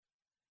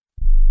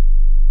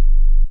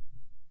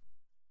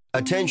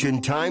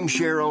Attention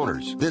timeshare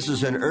owners. This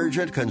is an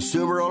urgent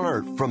consumer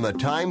alert from the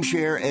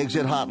Timeshare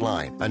Exit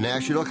Hotline, a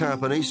national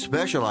company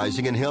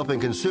specializing in helping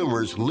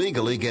consumers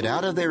legally get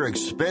out of their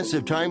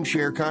expensive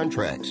timeshare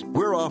contracts.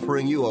 We're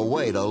offering you a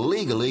way to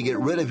legally get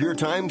rid of your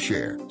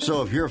timeshare.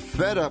 So if you're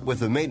fed up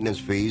with the maintenance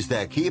fees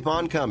that keep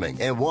on coming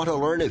and want to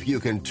learn if you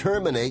can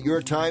terminate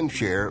your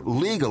timeshare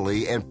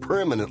legally and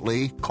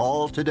permanently,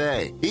 call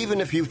today.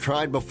 Even if you've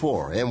tried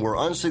before and were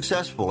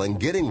unsuccessful in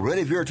getting rid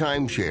of your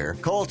timeshare,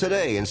 call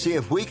today and see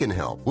if we can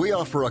help. We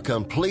offer a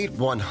complete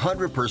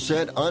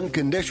 100%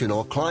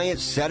 unconditional client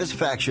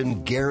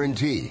satisfaction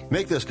guarantee.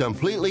 Make this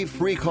completely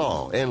free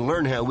call and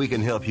learn how we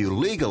can help you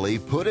legally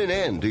put an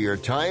end to your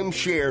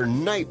timeshare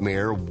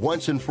nightmare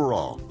once and for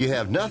all. You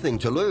have nothing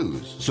to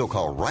lose, so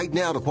call right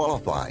now to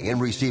qualify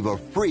and receive a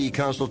free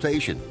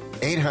consultation.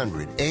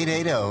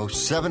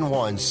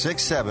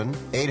 800-880-7167.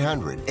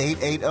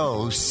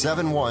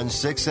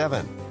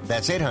 800-880-7167.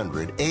 That's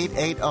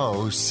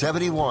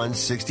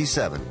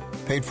 800-880-7167.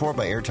 Paid for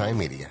by Airtime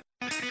Media.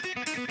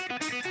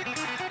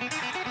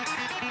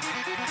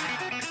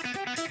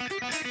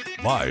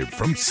 Live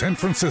from San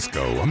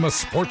Francisco on the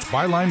Sports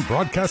Byline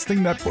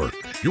Broadcasting Network,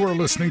 you are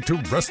listening to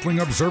Wrestling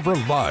Observer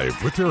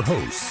Live with your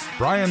hosts,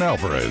 Bryan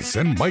Alvarez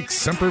and Mike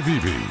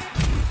Sempervive.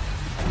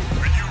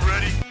 Are you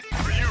ready?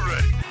 Are you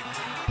ready?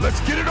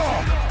 Let's get it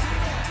on!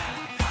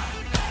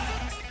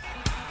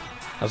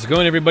 How's it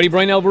going, everybody?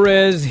 Bryan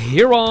Alvarez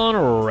here on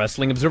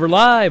Wrestling Observer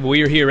Live.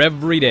 We are here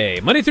every day,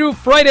 Monday through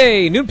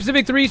Friday, noon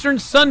Pacific, 3 Eastern,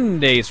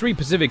 Sunday, 3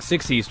 Pacific,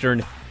 6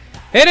 Eastern.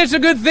 And it's a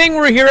good thing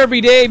we're here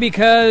every day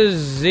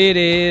because it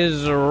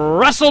is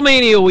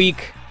WrestleMania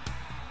week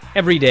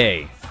every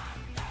day.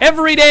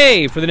 Every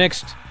day for the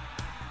next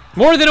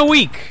more than a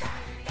week.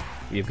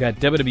 We've got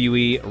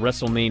WWE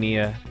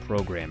WrestleMania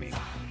programming.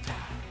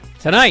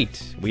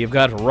 Tonight, we have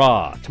got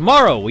Raw.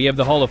 Tomorrow, we have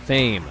the Hall of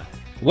Fame.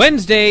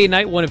 Wednesday,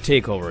 night 1 of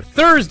TakeOver.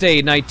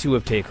 Thursday, night 2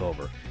 of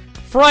TakeOver.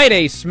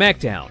 Friday,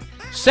 SmackDown.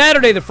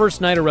 Saturday, the first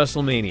night of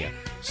WrestleMania.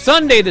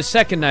 Sunday, the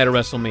second night of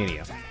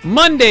WrestleMania.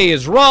 Monday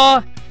is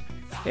Raw.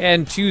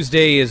 And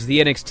Tuesday is the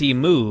NXT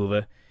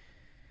move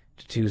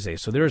to Tuesday.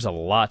 So there's a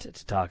lot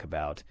to talk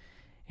about.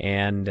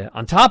 And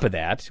on top of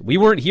that, we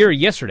weren't here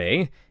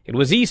yesterday. It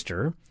was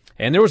Easter.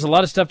 And there was a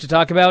lot of stuff to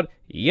talk about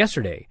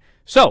yesterday.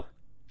 So,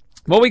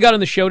 what we got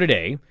on the show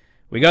today,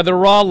 we got the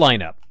Raw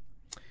lineup.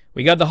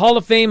 We got the Hall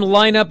of Fame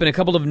lineup and a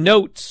couple of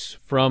notes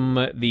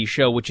from the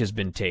show, which has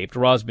been taped.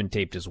 Raw's been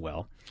taped as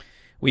well.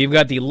 We've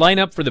got the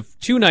lineup for the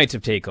 2 nights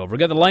of TakeOver. We've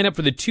got the lineup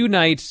for the 2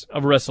 nights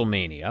of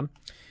WrestleMania.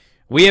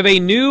 We have a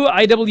new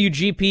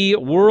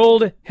IWGP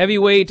World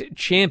Heavyweight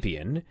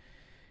Champion.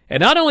 And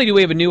not only do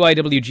we have a new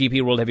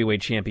IWGP World Heavyweight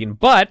Champion,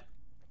 but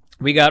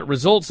we got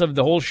results of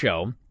the whole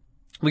show.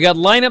 We got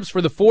lineups for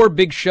the 4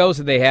 big shows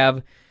that they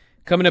have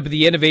coming up at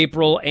the end of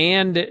April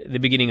and the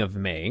beginning of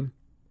May.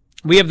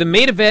 We have the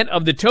main event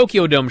of the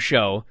Tokyo Dome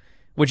show,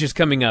 which is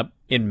coming up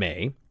in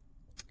May.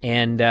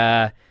 And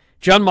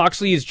Jon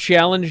Moxley has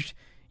challenged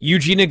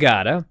Yuji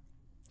Nagata.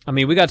 I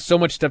mean, we got so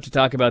much stuff to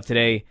talk about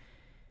today.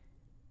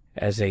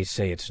 As they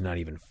say, it's not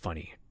even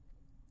funny.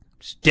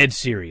 It's dead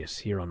serious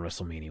here on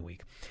WrestleMania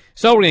week.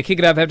 So we're going to kick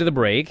it off after the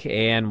break,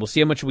 and we'll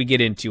see how much we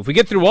get into. If we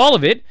get through all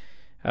of it,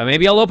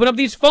 maybe I'll open up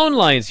these phone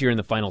lines here in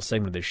the final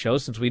segment of this show,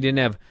 since we didn't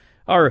have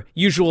our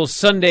usual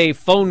Sunday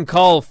phone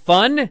call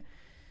fun.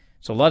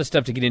 So a lot of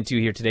stuff to get into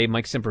here today.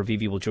 Mike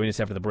Sempervive will join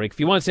us after the break. If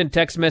you want to send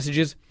text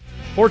messages,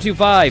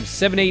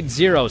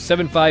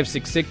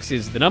 425-780-7566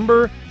 is the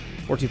number.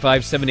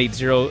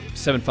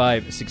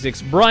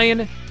 425-780-7566.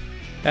 Bryan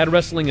at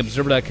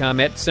WrestlingObserver.com,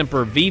 at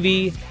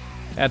Sempervive,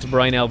 at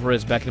Bryan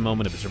Alvarez. Back in a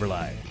moment of Observer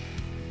Live.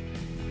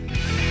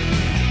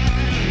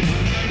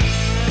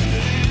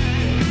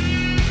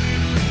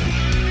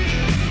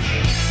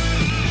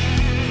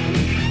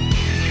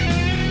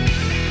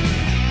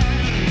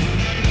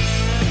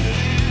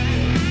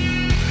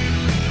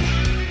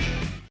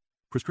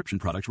 Prescription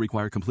products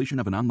require completion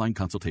of an online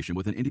consultation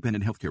with an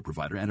independent healthcare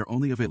provider and are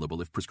only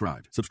available if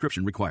prescribed.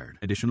 Subscription required.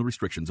 Additional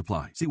restrictions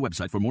apply. See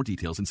website for more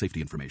details and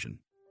safety information.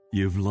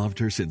 You've loved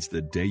her since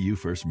the day you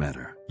first met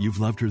her. You've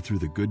loved her through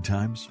the good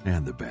times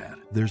and the bad.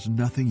 There's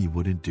nothing you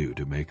wouldn't do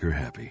to make her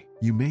happy.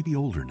 You may be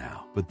older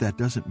now, but that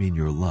doesn't mean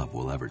your love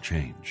will ever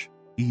change.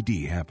 ED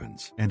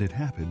happens, and it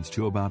happens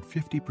to about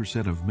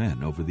 50% of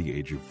men over the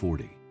age of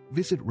 40.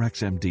 Visit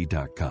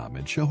RexMD.com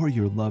and show her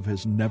your love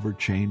has never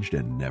changed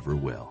and never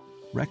will.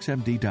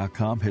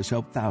 RexMD.com has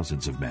helped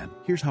thousands of men.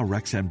 Here's how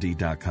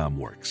RexMD.com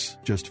works.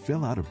 Just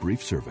fill out a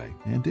brief survey,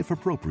 and if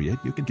appropriate,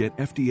 you can get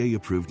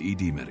FDA-approved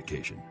ED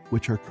medication,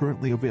 which are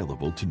currently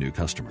available to new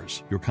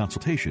customers. Your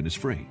consultation is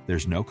free.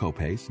 There's no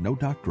copays, no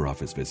doctor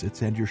office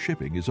visits, and your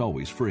shipping is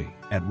always free.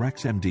 At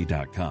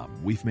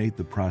RexMD.com, we've made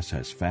the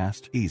process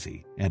fast,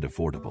 easy, and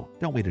affordable.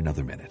 Don't wait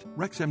another minute.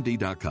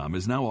 RexMD.com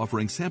is now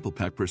offering sample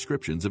pack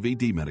prescriptions of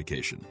ED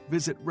medication.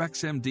 Visit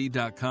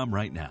RexMD.com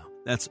right now.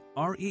 That's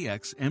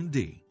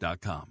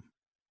REXMD.com.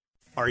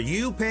 Are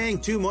you paying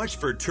too much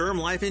for term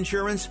life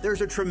insurance? There's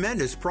a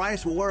tremendous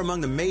price war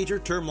among the major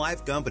term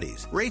life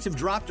companies. Rates have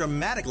dropped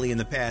dramatically in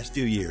the past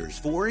 2 years.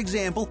 For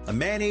example, a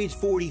man age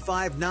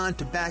 45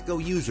 non-tobacco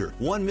user,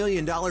 $1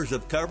 million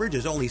of coverage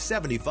is only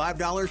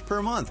 $75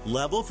 per month,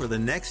 level for the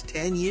next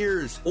 10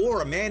 years.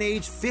 Or a man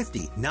age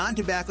 50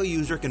 non-tobacco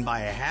user can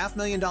buy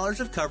 $500,000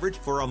 of coverage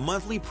for a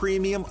monthly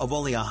premium of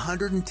only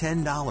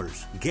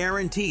 $110.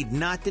 Guaranteed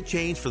not to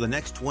change for the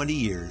next 20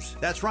 years.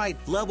 That's right,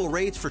 level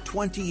rates for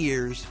 20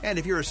 years.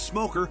 And if you're a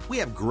smoker, we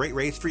have great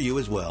rates for you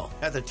as well.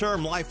 At the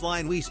Term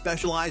Lifeline, we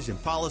specialize in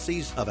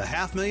policies of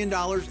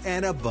 $500,000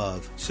 and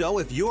above. So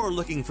if you're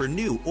looking for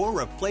new or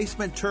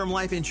replacement term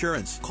life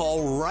insurance,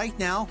 call right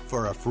now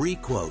for a free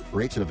quote.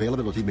 Rates and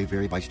availability may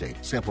vary by state.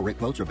 Sample rate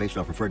quotes are based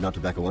on preferred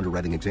non-tobacco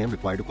underwriting exam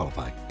required to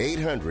qualify.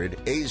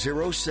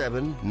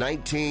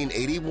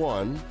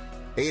 800-807-1981.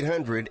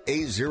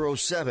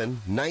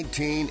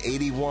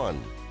 800-807-1981.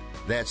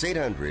 That's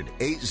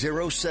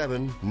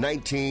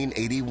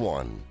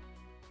 800-807-1981.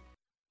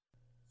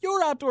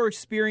 Your outdoor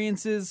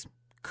experiences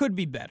could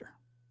be better.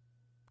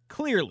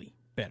 Clearly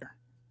better.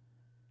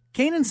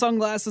 Kaenon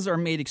sunglasses are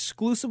made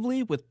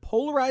exclusively with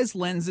polarized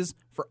lenses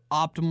for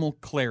optimal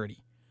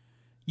clarity.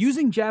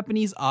 Using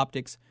Japanese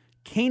optics,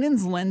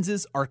 Kaenon's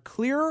lenses are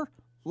clearer,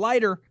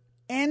 lighter,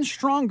 and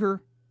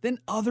stronger than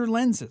other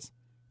lenses,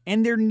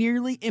 and they're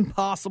nearly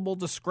impossible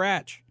to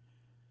scratch.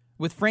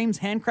 With frames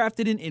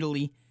handcrafted in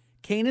Italy,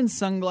 Kaenon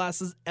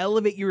sunglasses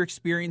elevate your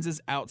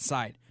experiences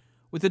outside,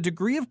 with a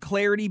degree of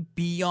clarity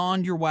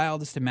beyond your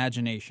wildest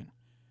imagination.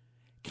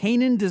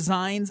 Kaenon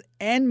designs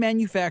and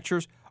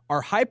manufactures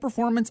our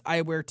high-performance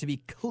eyewear to be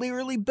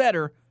clearly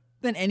better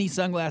than any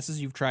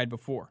sunglasses you've tried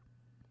before.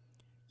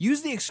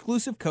 Use the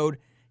exclusive code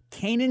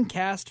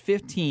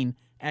KaenonCast15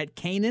 at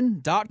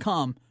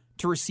Kaenon.com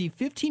to receive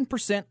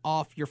 15%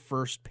 off your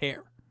first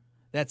pair.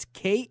 That's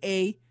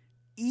KaenonCast15,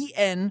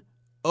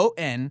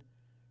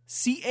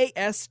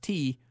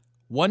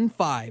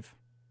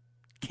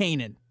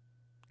 15.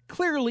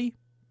 Clearly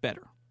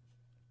better.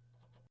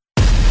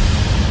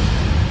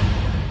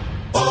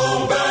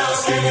 Oh,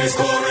 bask in his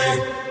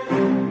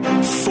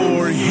glory,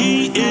 for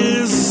he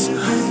is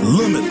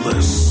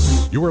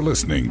limitless. You are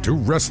listening to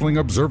Wrestling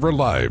Observer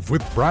Live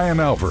with Bryan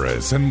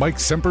Alvarez and Mike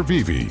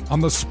Sempervive on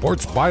the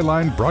Sports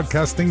Byline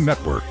Broadcasting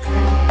Network.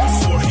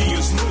 For he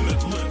is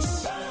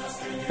limitless.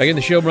 Back in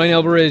the show, Bryan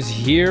Alvarez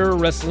here,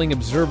 Wrestling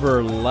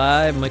Observer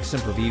Live. Mike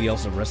Sempervive,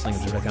 also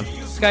WrestlingObserver.com.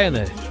 This guy in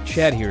the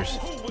chat here is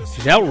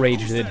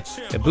outraged that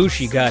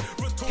Ibushi got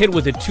hit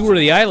with a tour of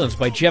the islands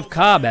by Jeff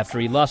Cobb after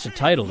he lost a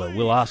title to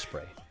Will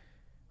Ospreay.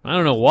 I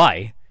don't know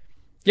why.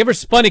 You ever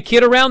spun a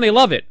kid around? They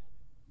love it.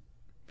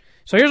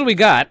 So here's what we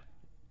got.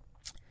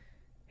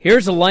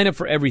 Here's the lineup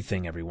for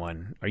everything,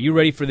 everyone. Are you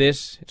ready for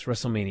this? It's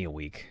WrestleMania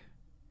week.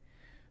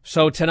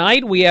 So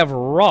tonight we have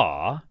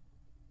Raw.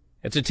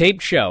 It's a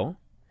taped show.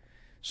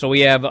 So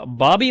we have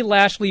Bobby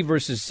Lashley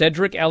versus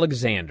Cedric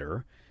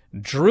Alexander.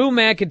 Drew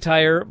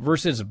McIntyre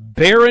versus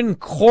Baron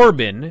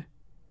Corbin.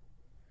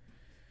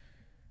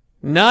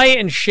 Nia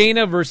and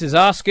Shayna versus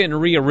Asuka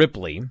and Rhea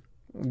Ripley.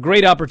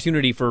 Great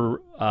opportunity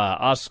for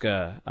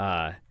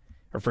Asuka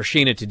or for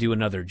Shayna to do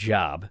another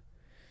job.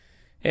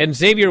 And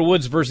Xavier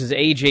Woods versus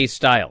AJ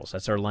Styles.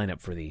 That's our lineup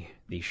for the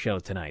show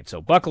tonight.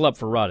 So buckle up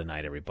for Raw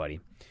tonight, everybody.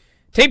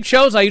 Taped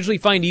shows I usually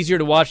find easier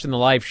to watch than the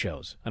live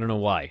shows. I don't know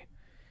why.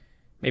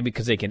 Maybe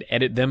because they can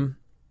edit them.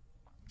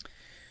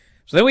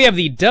 So then we have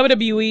the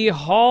WWE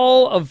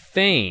Hall of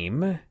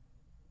Fame.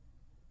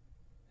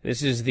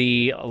 This is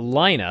the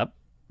lineup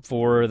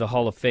for the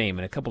Hall of Fame,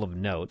 and a couple of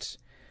notes.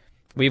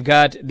 We've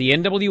got the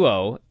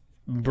NWO,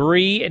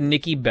 Brie and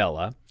Nikki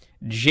Bella,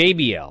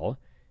 JBL,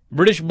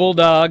 British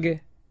Bulldog,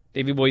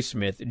 Davey Boy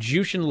Smith,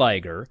 Jushin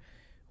Liger,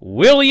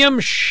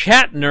 William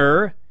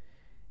Shatner,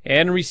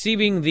 and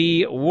receiving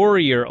the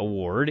Warrior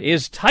Award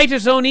is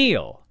Titus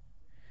O'Neil.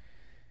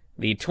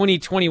 The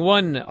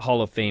 2021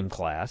 Hall of Fame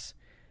class,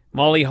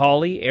 Molly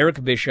Holly,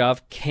 Eric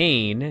Bischoff,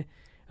 Kane,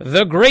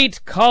 The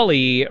Great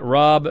Khali,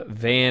 Rob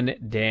Van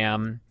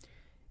Dam,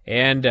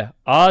 and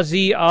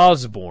Ozzy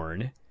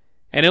Osbourne.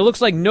 And it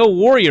looks like no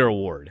Warrior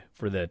Award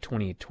for the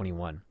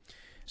 2021.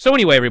 So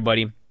anyway,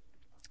 everybody,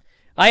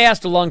 I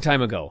asked a long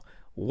time ago,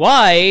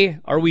 why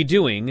are we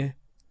doing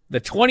the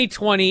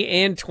 2020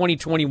 and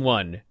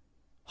 2021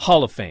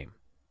 Hall of Fame?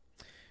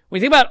 When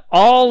you think about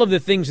all of the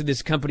things that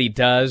this company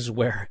does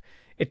where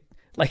it,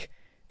 like,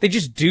 they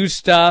just do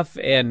stuff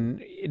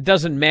and it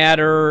doesn't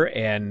matter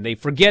and they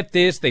forget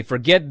this, they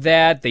forget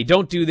that, they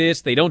don't do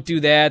this, they don't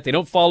do that, they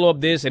don't follow up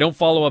this, they don't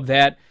follow up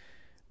that.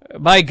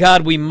 By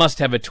God, we must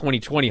have a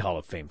 2020 Hall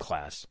of Fame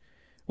class.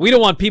 We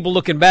don't want people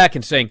looking back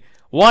and saying,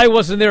 why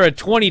wasn't there a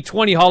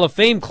 2020 Hall of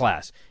Fame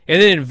class?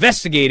 And then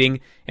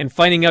investigating and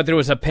finding out there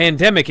was a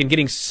pandemic and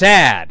getting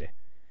sad.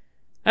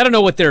 I don't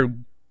know what their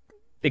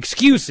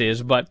excuse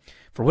is, but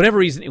for whatever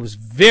reason, it was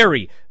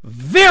very,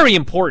 very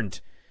important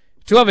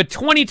to have a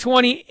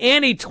 2020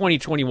 and a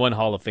 2021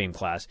 Hall of Fame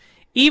class.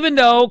 Even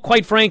though,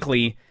 quite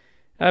frankly,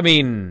 I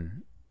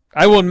mean,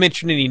 I won't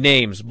mention any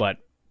names, but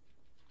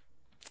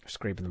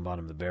scraping the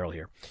bottom of the barrel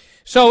here.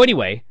 So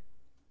anyway,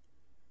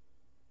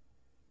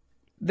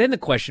 then the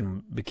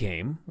question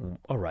became,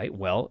 all right,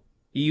 well,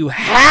 you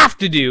have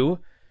to do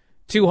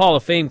 2 Hall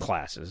of Fame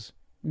classes.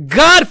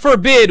 God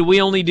forbid we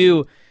only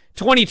do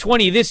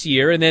 2020 this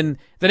year and then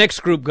the next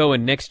group go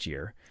in next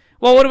year.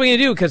 Well, what are we going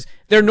to do? Because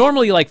they're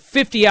normally like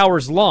 50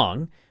 hours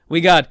long.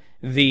 We got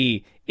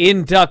the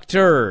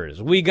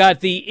inductors. We got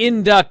the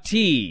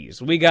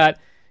inductees. We got,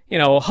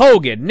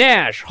 Hogan,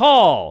 Nash,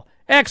 Hall,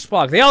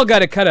 X-Pac. They all got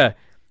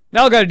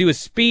to do a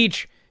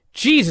speech.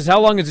 Jesus, how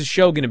long is this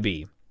show going to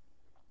be?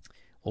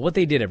 Well, what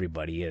they did,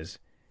 everybody, is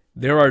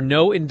there are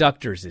no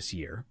inductors this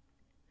year.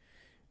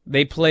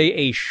 They play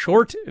a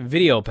short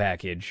video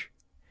package.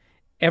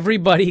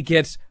 Everybody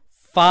gets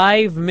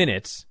 5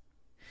 minutes,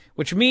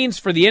 which means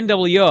for the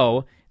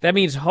NWO, that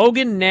means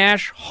Hogan,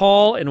 Nash,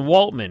 Hall, and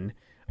Waltman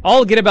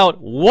all get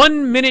about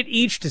 1 minute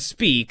each to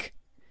speak,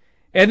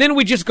 and then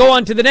we just go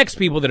on to the next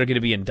people that are going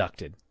to be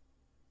inducted.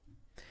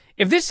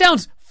 If this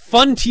sounds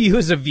fun to you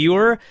as a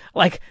viewer,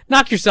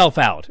 knock yourself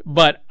out,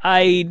 but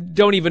I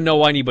don't even know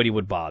why anybody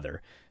would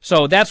bother.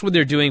 So that's what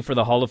they're doing for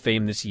the Hall of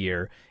Fame this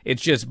year.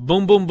 It's just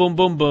boom, boom, boom,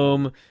 boom,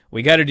 boom.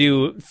 We got to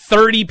do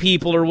 30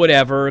 people or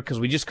whatever because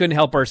we just couldn't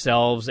help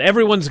ourselves.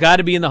 Everyone's got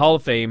to be in the Hall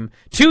of Fame.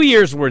 2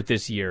 years worth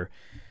this year.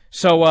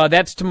 So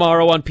that's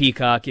tomorrow on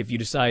Peacock if you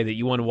decide that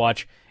you want to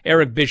watch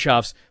Eric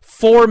Bischoff's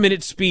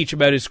 4-minute speech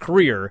about his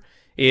career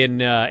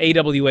in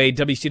AWA,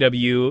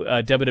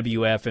 WCW,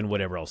 WWF, and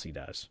whatever else he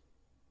does.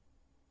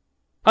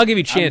 I'll give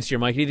you a chance here,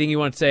 Mike. Anything you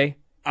want to say?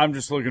 I'm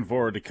just looking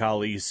forward to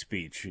Khali's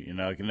speech.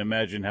 I can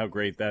imagine how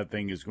great that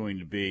thing is going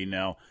to be.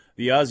 Now,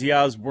 the Ozzy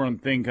Osbourne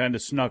thing kind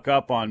of snuck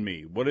up on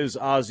me. What is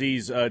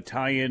Ozzy's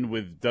tie-in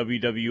with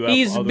WWF?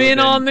 He's been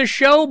on the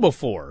show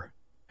before.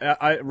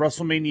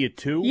 WrestleMania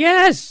 2?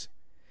 Yes.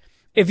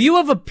 If you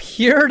have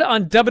appeared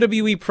on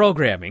WWE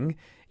programming,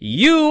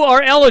 you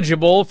are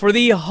eligible for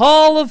the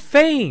Hall of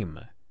Fame.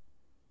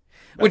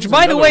 Which,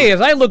 by the way,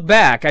 as I look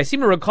back, I seem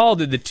to recall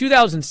that the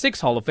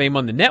 2006 Hall of Fame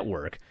on the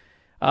network,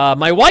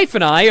 my wife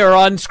and I are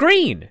on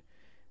screen.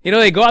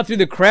 They go out through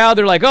the crowd.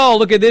 They're like, "Oh,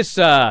 look at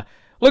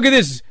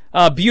this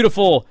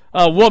beautiful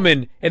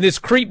woman and this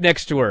creep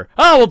next to her.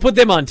 Oh, we'll put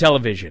them on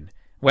television."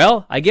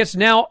 Well, I guess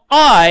now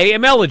I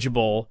am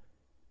eligible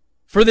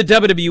for the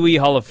WWE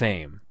Hall of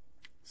Fame.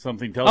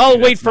 Something tells I'll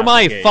me wait for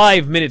my case.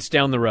 5 minutes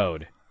down the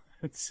road.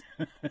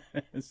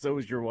 So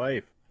is your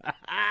wife.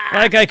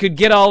 Like I could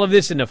get all of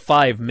this into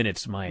 5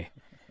 minutes, my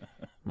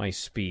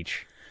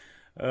speech.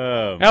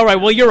 All right,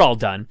 well, you're all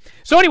done.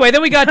 So anyway,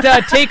 then we got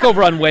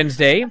TakeOver on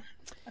Wednesday.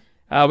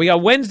 We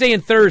got Wednesday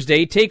and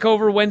Thursday.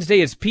 TakeOver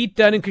Wednesday is Pete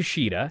Dunne and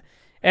Kushida.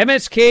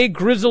 MSK,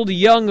 Grizzled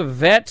Young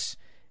Vets,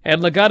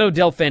 and Legado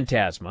del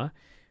Fantasma.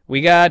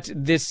 We got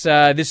this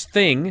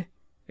thing,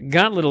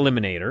 Gauntlet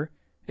Eliminator.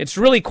 It's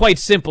really quite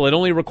simple. It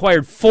only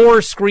required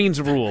 4 screens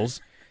of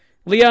rules.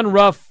 Leon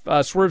Ruff,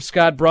 Swerve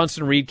Scott,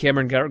 Bronson Reed,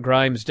 Cameron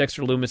Grimes,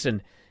 Dexter Lumis,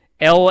 and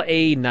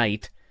L.A.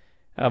 Knight.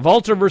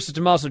 Walter versus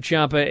Tommaso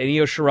Ciampa and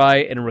Io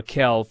Shirai and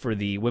Raquel for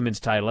the women's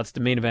title. That's the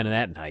main event of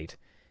that night.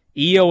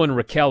 Io and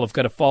Raquel have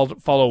got to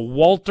follow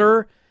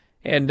Walter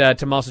and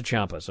Tommaso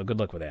Ciampa, so good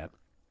luck with that.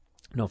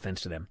 No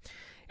offense to them.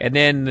 And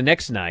then the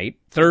next night,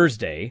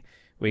 Thursday,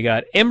 we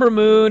got Ember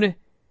Moon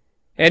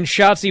and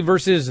Shotzi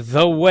versus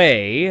The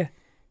Way.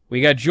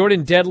 We got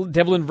Jordan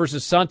Devlin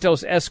versus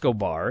Santos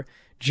Escobar.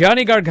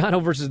 Johnny Gargano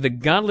versus the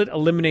Gauntlet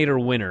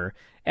Eliminator winner.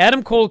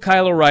 Adam Cole,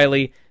 Kyle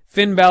O'Reilly.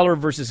 Finn Balor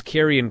versus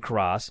Karrion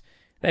Kross.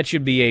 That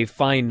should be a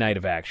fine night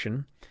of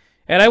action.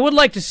 And I would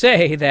like to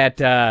say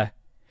that,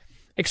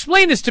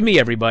 explain this to me,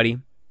 everybody.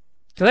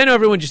 Because I know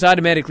everyone just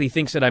automatically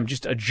thinks that I'm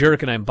just a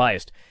jerk and I'm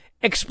biased.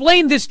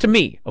 Explain this to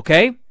me,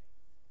 okay?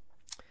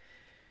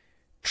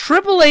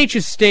 Triple H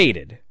has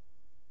stated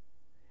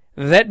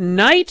that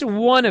night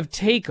 1 of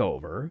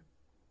TakeOver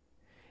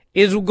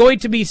is going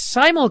to be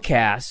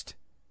simulcast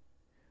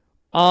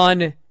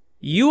on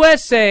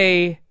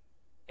USA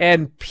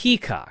and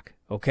Peacock,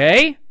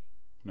 okay?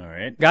 All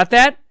right. Got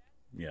that?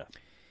 Yeah.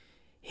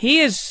 He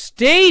has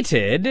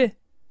stated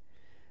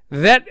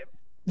that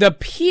the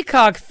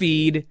Peacock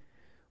feed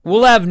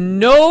will have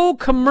no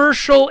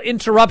commercial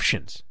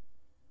interruptions.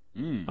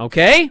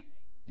 Okay?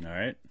 All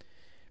right.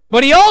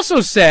 But he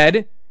also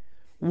said,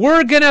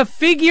 we're going to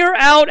figure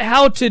out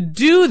how to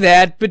do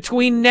that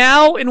between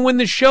now and when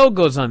the show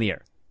goes on the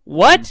air.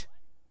 What?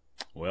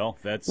 Well,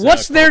 that's...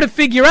 What's there to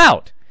figure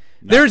out?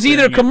 There's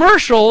either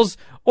commercials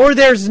or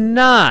there's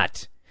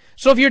not.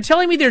 So if you're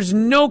telling me there's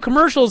no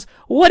commercials,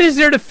 what is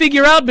there to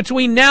figure out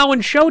between now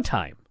and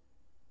showtime?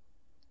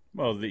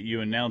 Well, that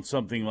you announce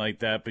something like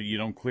that, but you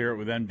don't clear it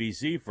with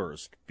NBC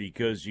first,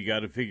 because you got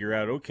to figure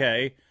out,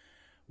 okay,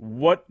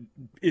 what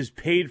is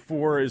paid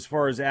for as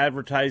far as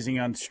advertising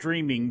on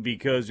streaming,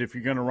 because if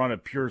you're going to run a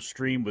pure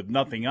stream with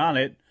nothing on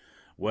it,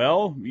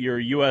 well, your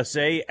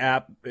USA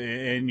app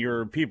and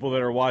your people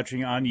that are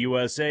watching on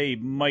USA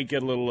might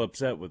get a little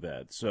upset with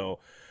that. So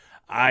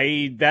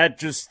that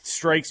just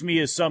strikes me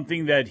as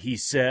something that he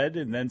said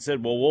and then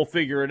said, well, we'll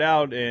figure it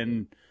out.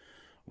 And,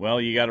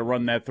 well, you got to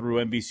run that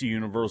through NBC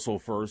Universal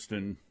first.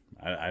 And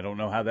I don't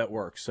know how that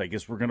works. I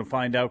guess we're going to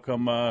find out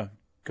come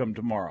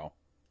tomorrow.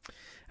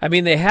 I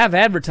mean, they have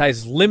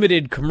advertised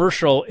limited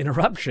commercial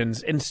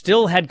interruptions and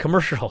still had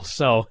commercials.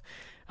 So,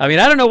 I mean,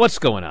 I don't know what's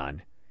going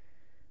on.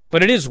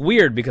 But it is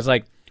weird because,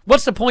 like,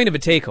 what's the point of a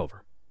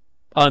takeover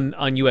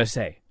on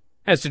USA?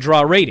 As to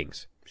draw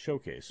ratings.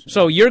 Showcase.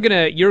 So you're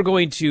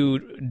going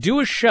to do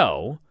a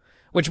show,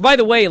 which, by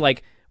the way,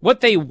 like,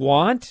 what they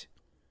want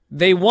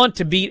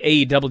to beat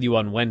AEW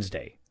on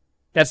Wednesday.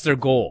 That's their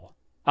goal,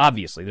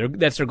 obviously.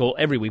 That's their goal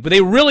every week. But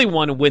they really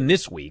want to win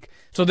this week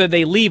so that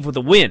they leave with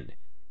a win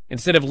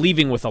instead of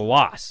leaving with a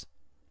loss.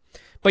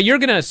 But you're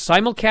going to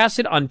simulcast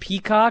it on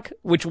Peacock,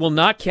 which will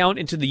not count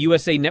into the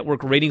USA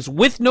Network ratings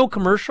with no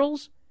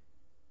commercials?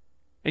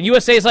 And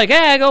USA is like,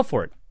 go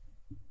for it.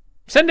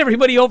 Send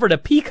everybody over to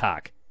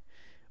Peacock.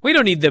 We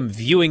don't need them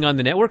viewing on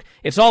the network.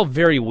 It's all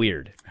very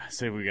weird. I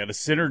say we got a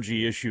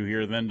synergy issue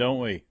here then, don't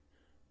we?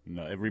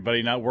 No,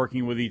 everybody not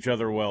working with each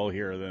other well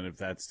here then, if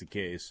that's the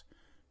case.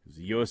 Because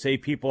the USA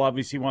people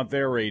obviously want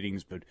their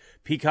ratings, but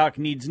Peacock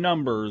needs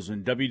numbers,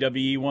 and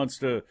WWE wants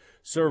to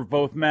serve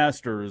both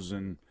masters,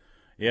 and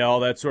all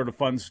that sort of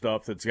fun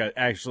stuff that's got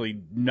actually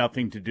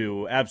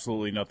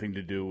absolutely nothing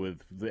to do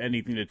with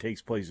anything that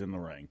takes place in the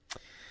ring.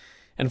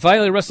 And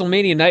finally,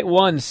 WrestleMania Night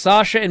 1,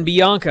 Sasha and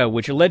Bianca,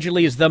 which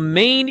allegedly is the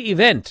main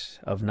event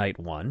of Night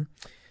 1.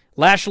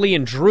 Lashley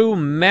and Drew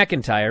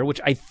McIntyre,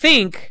 which I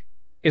think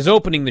is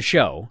opening the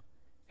show.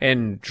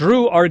 And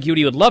Drew argued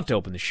he would love to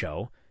open the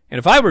show. And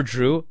if I were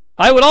Drew,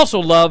 I would also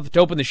love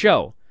to open the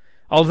show.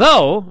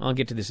 Although, I'll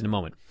get to this in a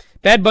moment.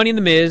 Bad Bunny and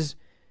The Miz,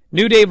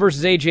 New Day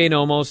versus AJ and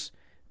Omos,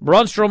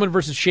 Braun Strowman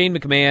versus Shane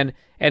McMahon,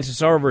 and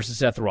Cesaro versus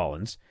Seth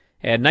Rollins.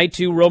 And Night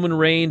 2, Roman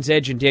Reigns,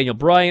 Edge and Daniel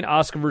Bryan,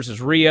 Asuka versus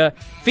Rhea,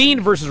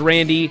 Fiend versus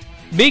Randy,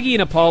 Big E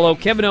and Apollo,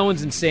 Kevin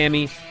Owens and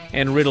Sammy,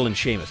 and Riddle and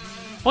Sheamus.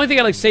 Only thing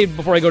I'd like to say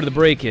before I go to the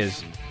break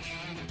is,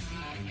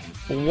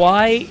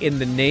 why in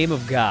the name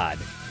of God,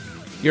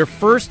 your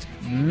first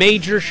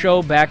major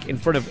show back in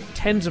front of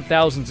tens of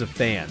thousands of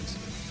fans,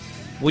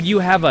 would you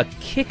have a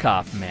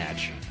kickoff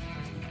match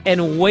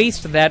and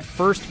waste that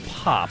first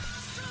pop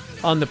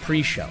on the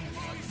pre-show?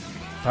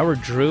 If I were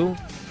Drew,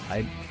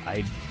 I'd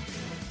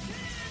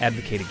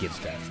advocate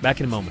against that. Back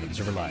in a moment,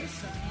 Observer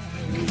Live.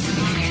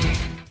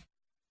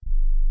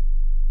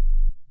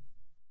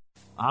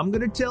 I'm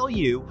going to tell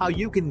you how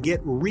you can get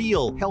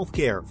real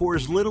healthcare for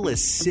as little as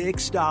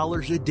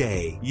 $6 a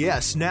day.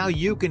 Yes, now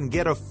you can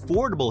get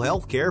affordable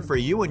healthcare for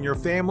you and your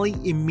family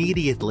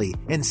immediately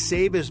and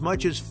save as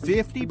much as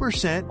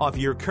 50% off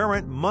your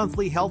current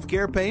monthly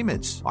healthcare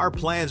payments. Our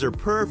plans are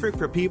perfect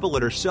for people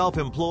that are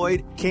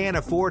self-employed, can't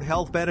afford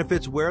health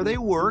benefits where they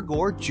work,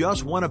 or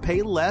just want to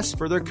pay less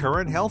for their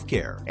current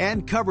healthcare.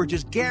 And coverage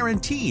is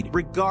guaranteed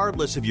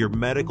regardless of your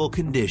medical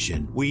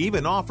condition. We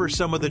even offer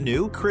some of the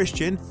new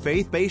Christian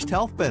faith-based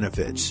health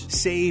benefits.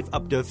 Save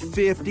up to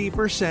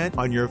 50%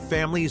 on your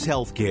family's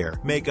health care.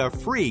 Make a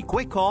free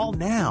quick call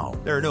now.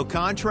 There are no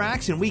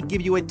contracts, and we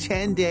give you a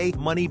 10-day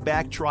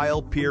money-back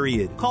trial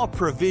period. Call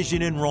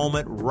Provision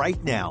Enrollment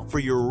right now for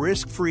your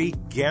risk-free,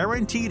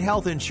 guaranteed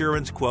health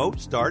insurance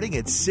quote starting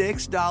at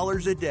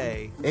 $6 a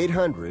day.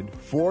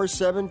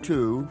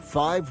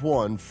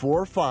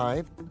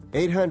 800-472-5145.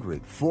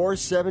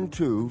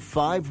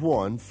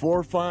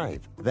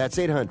 800-472-5145. That's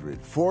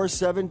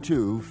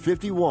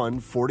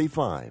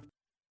 800-472-5145.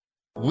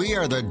 We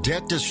are the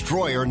Debt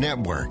Destroyer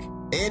Network.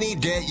 Any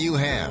debt you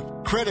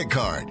have, credit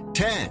card,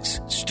 tax,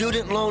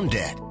 student loan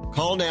debt,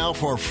 call now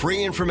for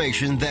free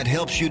information that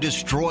helps you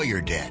destroy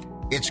your debt.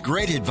 It's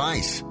great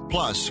advice.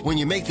 Plus, when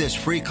you make this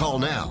free call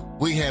now,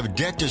 we have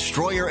Debt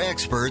Destroyer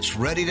experts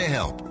ready to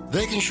help.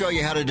 They can show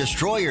you how to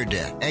destroy your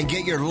debt and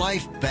get your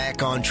life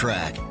back on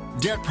track.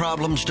 Debt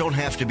problems don't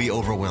have to be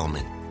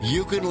overwhelming.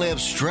 You can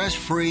live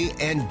stress-free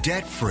and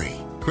debt-free.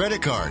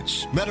 Credit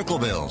cards, medical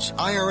bills,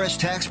 IRS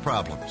tax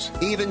problems,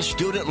 even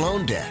student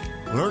loan debt.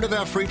 Learn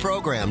about free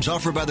programs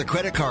offered by the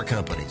credit card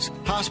companies,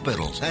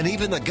 hospitals, and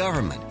even the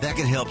government that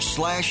can help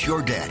slash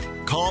your debt.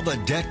 Call the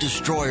Debt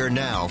Destroyer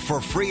now for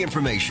free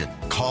information.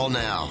 Call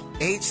now.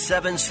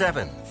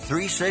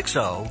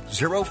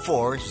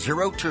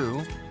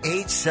 877-360-0402.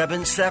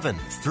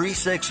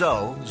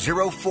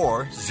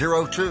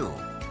 877-360-0402.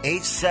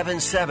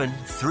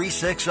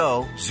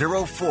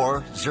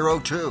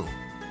 877-360-0402.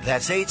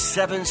 That's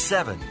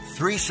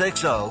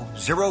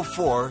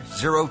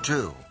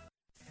 877-360-0402.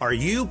 Are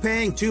you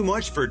paying too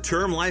much for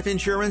term life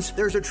insurance?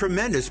 There's a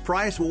tremendous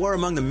price war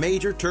among the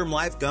major term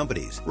life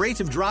companies. Rates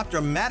have dropped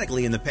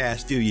dramatically in the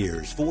past 2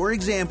 years. For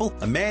example,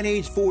 a man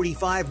age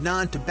 45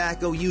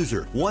 non-tobacco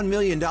user, $1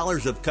 million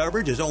of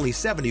coverage is only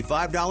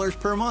 $75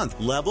 per month,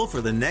 level for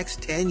the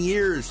next 10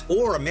 years.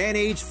 Or a man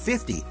age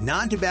 50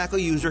 non-tobacco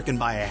user can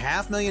buy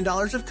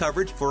 $500,000 of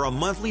coverage for a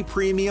monthly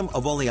premium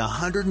of only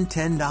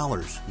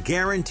 $110.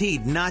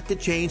 Guaranteed not to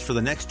change for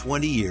the next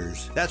 20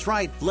 years. That's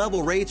right,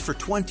 level rates for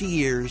 20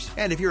 years.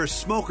 And if if you're a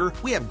smoker,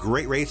 we have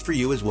great rates for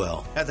you as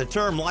well. At the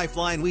Term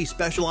Lifeline, we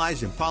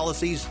specialize in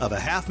policies of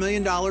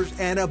 $500,000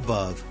 and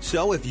above.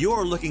 So if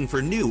you're looking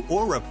for new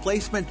or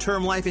replacement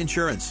term life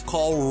insurance,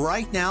 call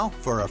right now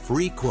for a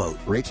free quote.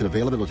 Rates and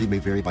availability may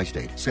vary by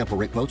state. Sample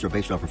rate quotes are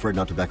based on preferred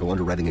non-tobacco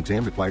underwriting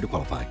exam required to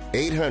qualify.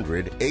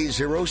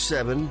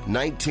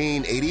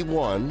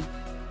 800-807-1981.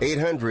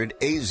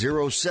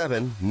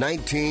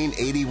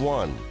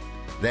 800-807-1981.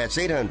 That's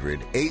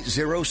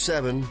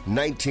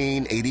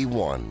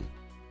 800-807-1981.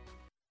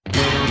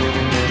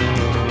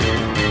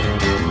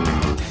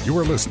 You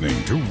are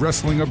listening to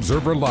Wrestling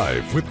Observer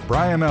Live with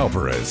Bryan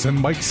Alvarez and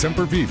Mike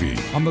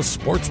Sempervive on the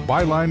Sports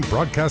Byline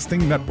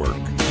Broadcasting Network.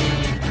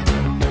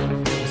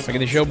 Back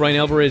in the show, Bryan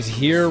Alvarez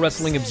here,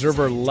 Wrestling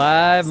Observer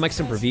Live. Mike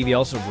Sempervive,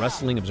 also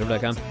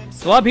WrestlingObserver.com.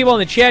 There's a lot of people in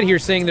the chat here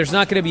saying there's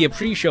not going to be a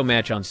pre-show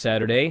match on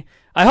Saturday.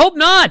 I hope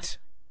not!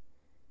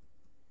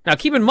 Now,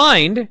 keep in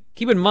mind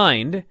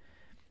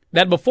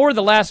that before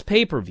the last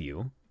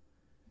pay-per-view,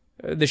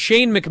 the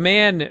Shane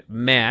McMahon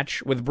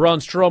match with Braun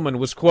Strowman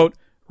was, quote,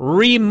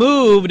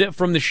 removed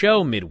from the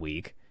show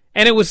midweek,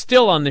 and it was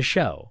still on the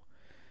show.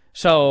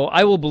 So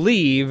I will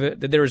believe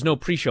that there is no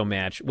pre-show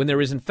match when there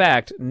is, in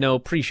fact, no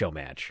pre-show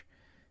match,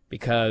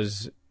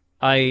 because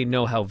I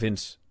know how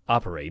Vince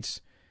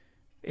operates.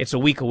 It's a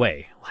week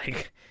away.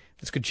 Like,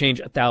 this could change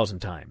 1,000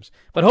 times.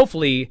 But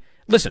hopefully,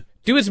 listen,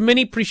 do as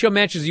many pre-show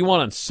matches as you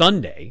want on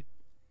Sunday,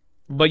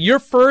 but your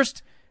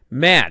first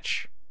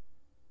match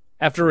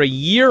after a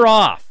year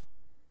off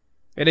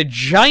at a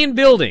giant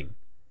building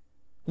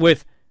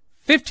with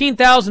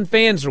 15,000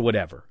 fans or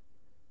whatever,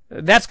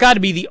 that's got to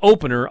be the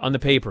opener on the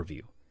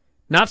pay-per-view,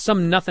 not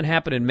some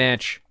nothing-happening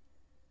match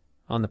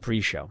on the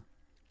pre-show.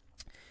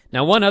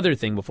 Now, one other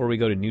thing before we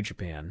go to New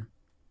Japan.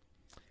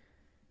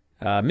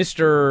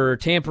 Mr.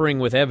 Tampering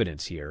with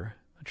Evidence here,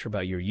 not sure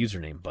about your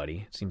username,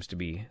 buddy, it seems to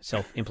be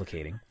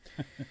self-implicating,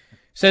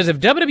 says, if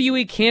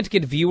WWE can't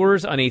get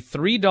viewers on a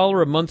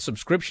 $3 a month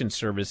subscription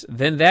service,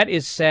 then that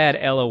is sad,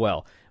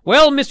 LOL.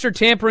 Well, Mr.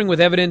 Tampering with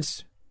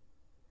Evidence,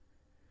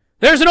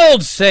 there's an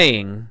old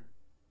saying,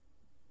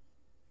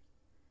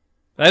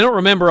 I don't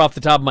remember off the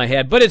top of my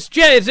head, but it's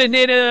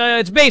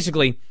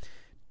basically,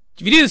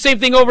 if you do the same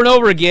thing over and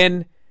over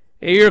again,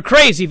 you're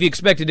crazy if you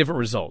expect a different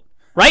result.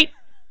 Right?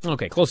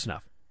 Okay, close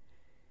enough.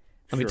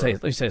 Let me tell you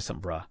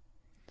something, brah.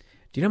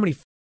 Do you know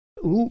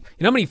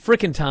how many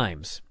frickin'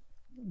 times,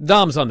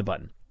 Dom's on the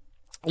button,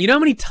 you know how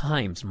many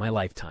times in my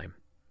lifetime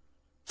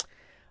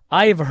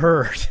I have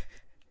heard,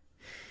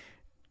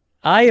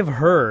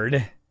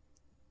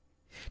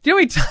 do you know how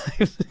many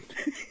times?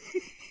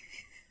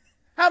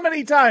 How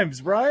many times,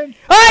 Bryan?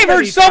 I've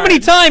heard so many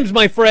times,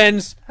 my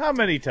friends. How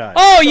many times?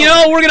 Oh,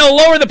 we're going to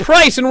lower the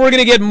price and we're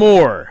going to get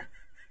more.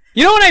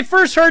 You know when I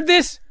first heard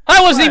this?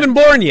 I wasn't even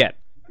born yet.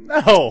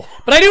 No.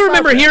 But I do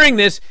remember hearing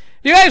this.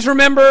 Do you guys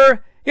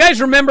remember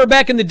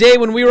back in the day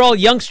when we were all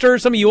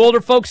youngsters, some of you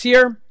older folks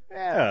here?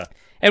 Yeah.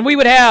 And we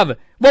would have,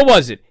 what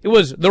was it? It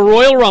was the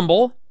Royal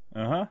Rumble.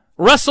 Uh-huh.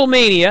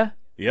 WrestleMania.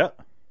 Yep.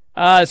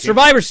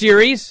 Survivor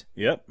Series.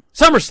 Yep.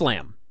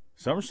 SummerSlam.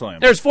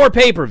 There's 4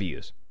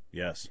 pay-per-views.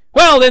 Yes.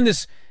 Well, then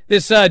this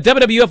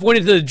WWF went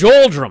into the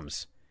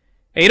doldrums.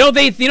 And you know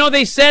what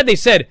they said? They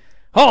said,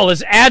 oh,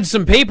 let's add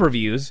some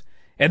pay-per-views,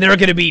 and they're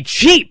going to be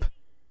cheap.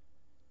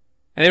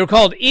 And they were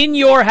called In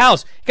Your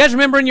House. You guys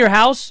remember In Your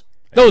House?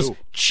 Those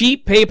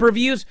cheap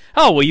pay-per-views?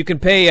 Oh, well, you can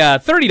pay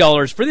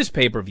 $30 for this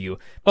pay-per-view.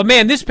 But,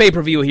 man, this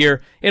pay-per-view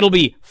here, it'll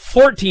be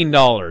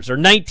 $14 or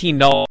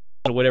 $19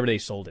 or whatever they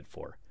sold it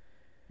for.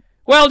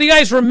 Well, do you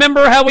guys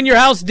remember how In Your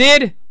House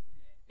did?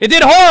 It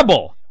did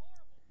horrible.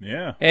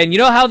 Yeah. And you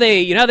know how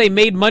they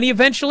made money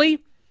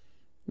eventually?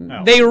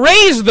 No. They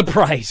raised the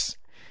price.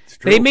 It's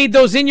true. They made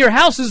those In Your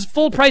Houses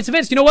full-price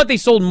events. You know what? They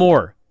sold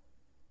more.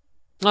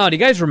 Oh, do you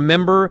guys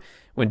remember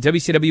when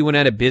WCW went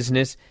out of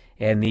business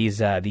and these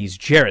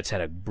Jarretts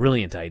had a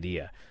brilliant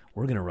idea?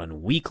 We're going to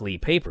run weekly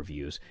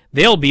pay-per-views.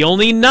 They'll be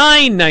only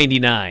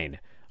 $9.99.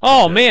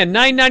 Oh, man,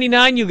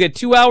 $9.99, you'll get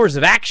 2 hours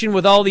of action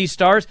with all these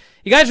stars.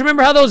 You guys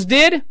remember how those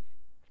did?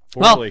 Poorly.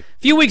 Well, a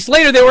few weeks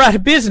later, they were out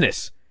of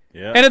business.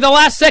 Yeah. And at the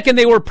last second,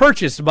 they were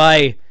purchased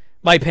by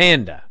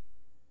Panda.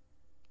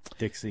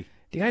 Dixie.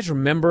 Do you guys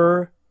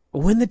remember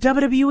when the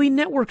WWE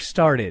Network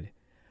started?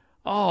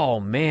 Oh,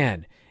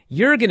 man.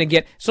 You're going to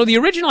get... So the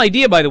original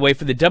idea, by the way,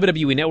 for the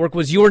WWE Network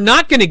was you were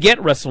not going to get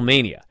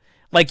WrestleMania.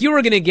 Like, you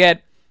were going to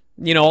get,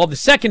 all the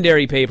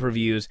secondary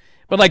pay-per-views,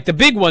 but, like, the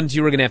big ones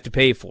you were going to have to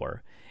pay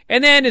for.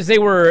 And then as they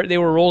were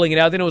rolling it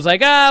out, then it was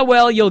like,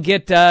 you'll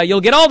get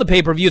all the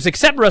pay-per-views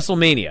except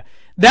WrestleMania.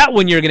 That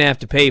one you're going to have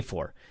to pay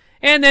for.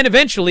 And then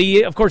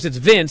eventually, of course, it's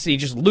Vince. He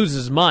just loses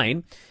his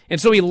mind.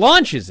 And so he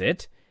launches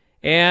it,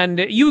 and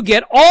you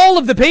get all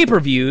of the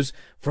pay-per-views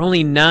for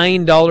only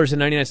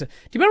 $9.99. Do you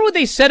remember what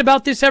they said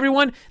about this,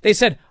 everyone? They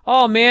said,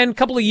 oh, man, a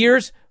couple of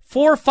years,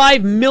 4 or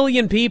 5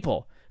 million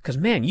people. Because,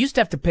 man, you used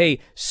to have to pay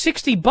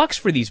 $60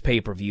 for these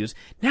pay-per-views.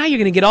 Now you're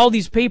going to get all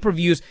these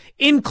pay-per-views,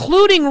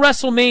 including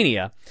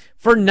WrestleMania,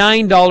 for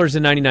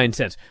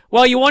 $9.99.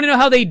 Well, you want to know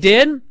how they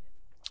did?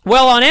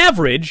 Well, on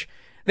average...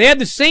 they had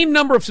the same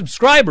number of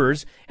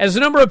subscribers as the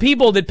number of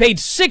people that paid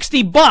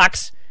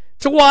 $60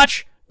 to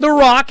watch The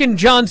Rock and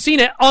John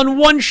Cena on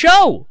one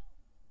show.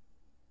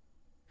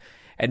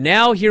 And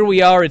now here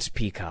we are, it's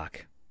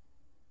Peacock.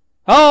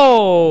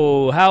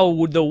 Oh,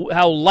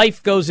 how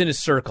life goes in a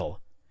circle.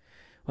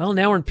 Well,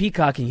 now we're in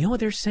Peacock, and you know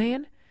what they're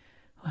saying?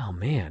 Well,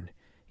 man,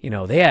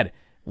 they had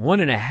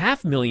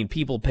 1.5 million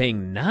people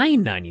paying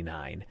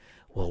 $9.99.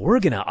 Well, we're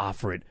going to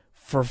offer it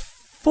for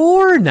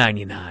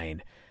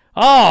 $4.99.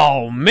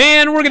 Oh,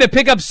 man, we're going to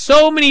pick up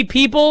so many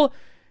people.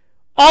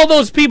 All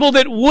those people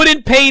that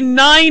wouldn't pay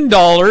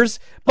 $9,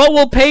 but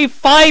will pay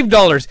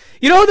 $5.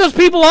 You know who those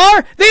people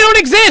are? They don't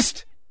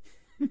exist.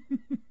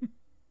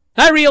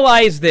 I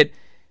realize that,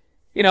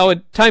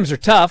 times are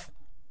tough.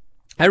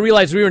 I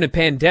realize we were in a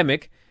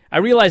pandemic. I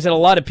realize that a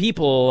lot of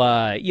people,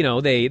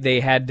 they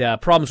had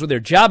problems with their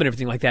job and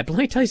everything like that. But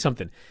let me tell you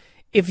something.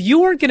 If you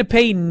weren't going to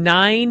pay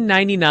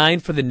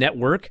 $9.99 for the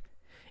network,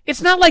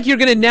 it's not like you're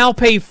going to now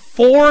pay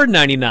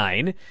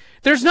 $4.99.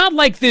 There's not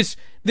like this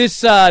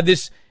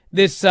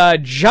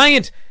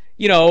giant,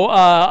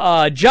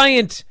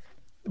 giant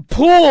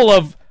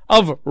pool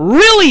of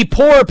really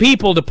poor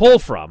people to pull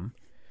from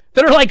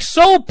that are like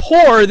so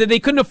poor that they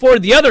couldn't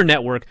afford the other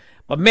network.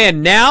 But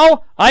man,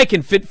 now I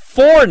can fit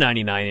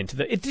 $4.99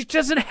 into it just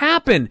doesn't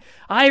happen.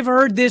 I've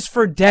heard this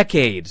for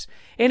decades.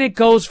 And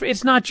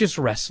it's not just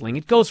wrestling.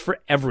 It goes for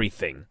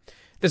everything.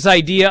 This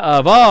idea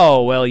of,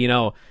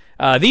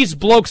 these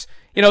blokes,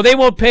 they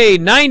won't pay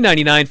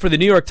 $9.99 for the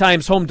New York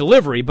Times home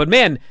delivery, but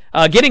man,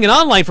 getting it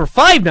online for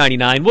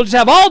 $5.99, we'll just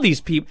have all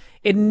these people.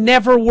 It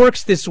never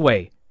works this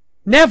way.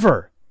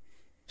 Never.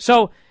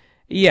 So,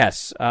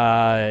 yes,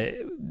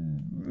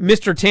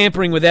 Mr.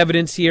 Tampering with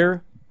evidence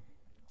here,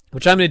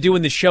 which I'm going to do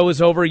when the show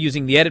is over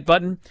using the edit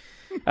button.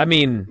 I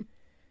mean,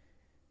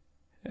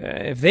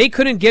 if they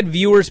couldn't get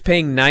viewers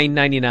paying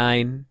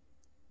 $9.99,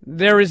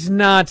 there is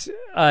not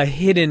a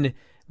hidden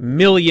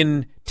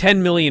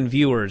 10 million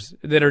viewers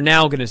that are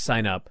now going to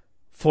sign up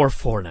for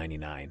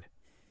 $4.99.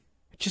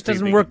 It just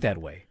doesn't work that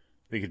way.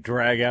 They could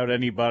drag out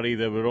anybody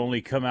that would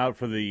only come out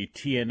for the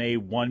TNA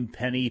 1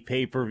 penny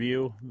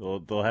pay-per-view.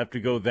 They'll have to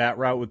go that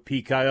route with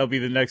Peacock. That'll be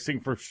the next thing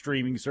for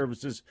streaming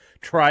services.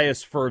 Try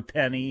us for a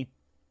penny.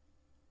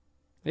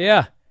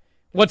 Yeah.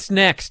 What's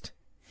next?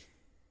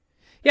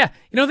 Yeah.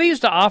 They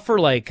used to offer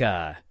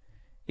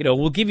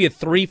we'll give you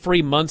 3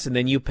 free months and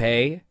then you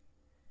pay.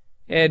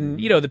 And,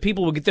 the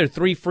people would get their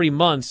 3 free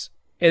months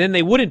and then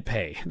they wouldn't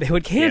pay. They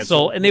would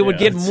cancel and they would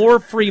get more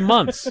free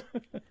months.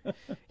 You know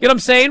what I'm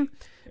saying?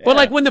 Yeah.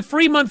 But when the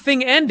free month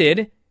thing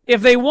ended,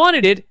 if they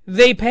wanted it,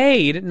 they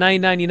paid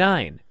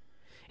 $9.99.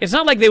 It's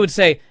not like they would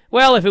say,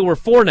 well, if it were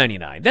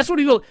 $4.99. That's what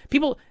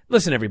people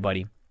listen,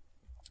 everybody.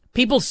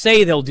 People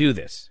say they'll do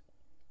this.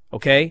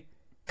 Okay?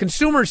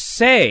 Consumers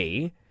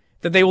say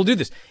that they will do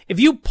this. If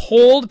you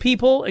polled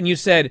people and you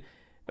said,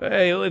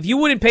 if you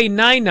wouldn't pay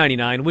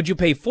 $9.99, would you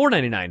pay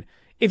 $4.99?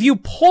 If you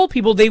poll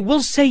people, they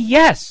will say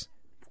yes.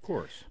 Of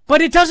course.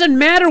 But it doesn't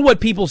matter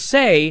what people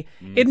say.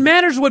 It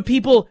matters what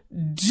people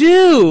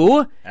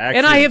do.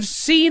 And I have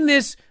seen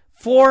this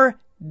for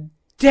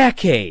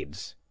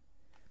decades.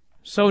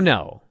 So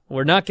no,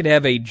 we're not going to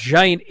have a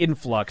giant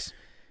influx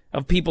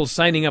of people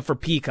signing up for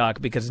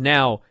Peacock because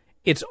now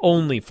it's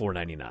only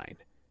 $4.99.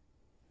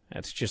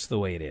 That's just the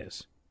way it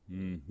is.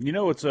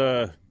 It's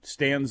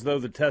stands though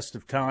the test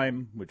of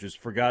time, which is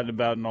forgotten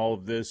about in all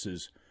of this.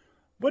 Is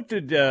what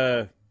did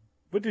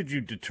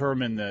you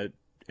determine that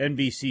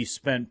NBC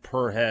spent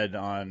per head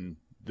on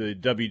the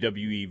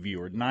WWE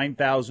viewer?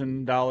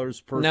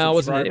 $9,000 per. No,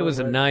 it was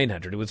a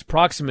 $900.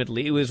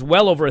 It was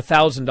well over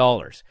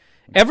 $1,000.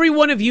 Every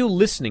one of you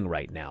listening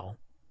right now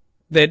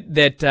that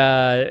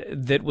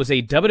was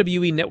a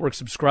WWE Network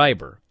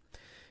subscriber,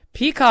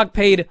 Peacock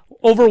paid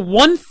over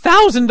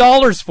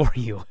 $1,000 for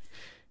you.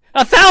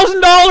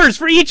 $1,000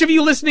 for each of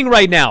you listening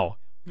right now.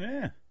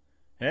 Yeah.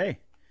 Hey.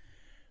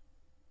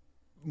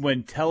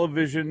 When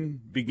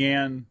television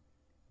began,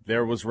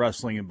 there was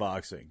wrestling and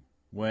boxing.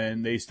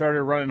 When they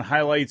started running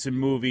highlights in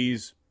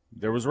movies,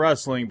 there was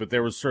wrestling, but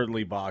there was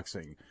certainly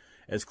boxing.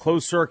 As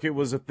closed circuit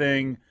was a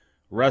thing,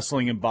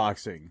 wrestling and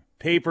boxing.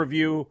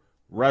 Pay-per-view,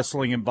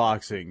 wrestling and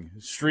boxing.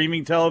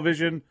 Streaming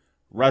television,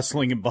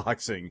 wrestling and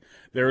boxing.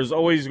 There is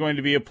always going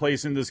to be a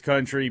place in this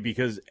country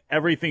because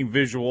everything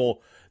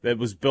visual that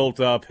was built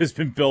up has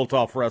been built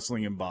off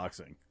wrestling and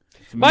boxing.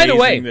 It's by the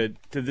way,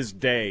 that to this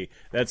day,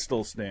 that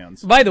still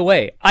stands. By the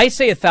way, I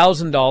say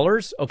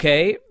 $1,000,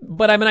 okay,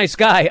 but I'm a nice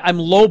guy. I'm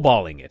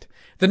lowballing it.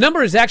 The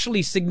number is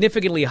actually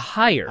significantly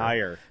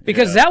higher.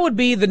 Because that would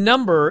be the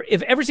number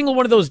if every single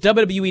one of those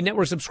WWE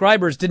Network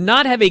subscribers did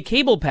not have a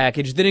cable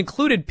package that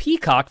included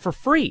Peacock for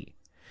free.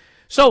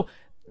 So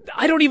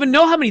I don't even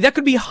know how many. That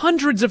could be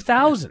hundreds of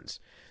thousands.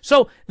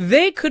 So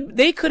they could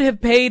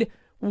have paid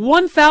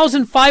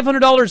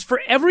 $1,500 for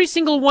every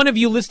single one of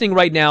you listening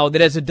right now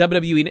that has a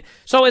WWE.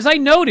 So as I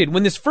noted,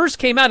 when this first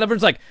came out,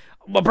 everyone's like,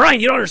 "Well, Brian,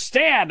 you don't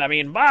understand. I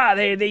mean,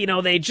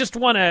 they just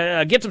want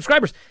to get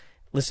subscribers."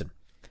 Listen,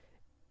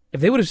 if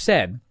they would have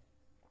said,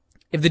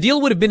 if the deal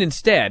would have been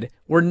instead,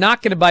 we're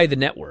not going to buy the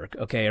network,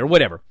 okay, or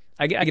whatever.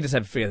 I just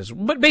have to figure this.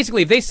 But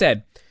basically, if they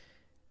said,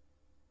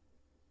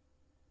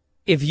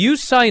 if you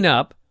sign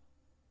up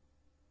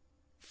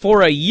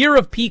for a year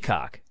of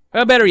Peacock,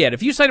 or better yet,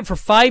 if you sign up for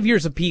 5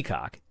 years of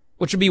Peacock,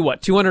 which would be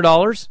what,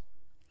 $200?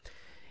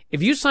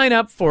 If you sign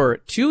up for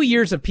 2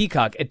 years of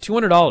Peacock at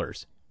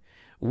 $200,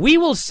 we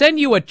will send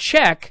you a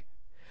check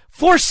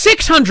for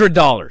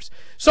 $600.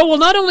 So we'll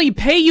not only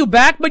pay you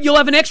back, but you'll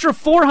have an extra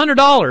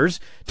 $400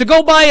 to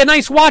go buy a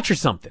nice watch or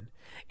something.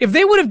 If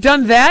they would have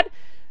done that,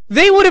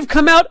 they would have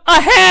come out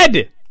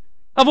ahead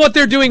of what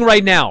they're doing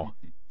right now.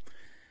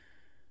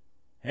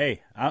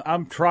 Hey,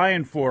 I'm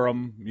trying for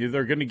them.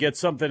 They're going to get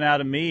something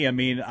out of me. I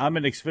mean, I'm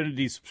an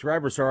Xfinity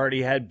subscriber, so I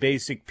already had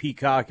basic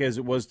Peacock as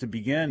it was to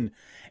begin.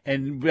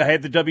 And I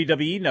had the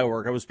WWE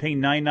Network. I was paying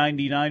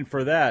 $9.99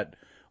 for that.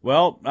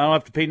 Well, I don't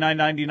have to pay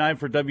 $9.99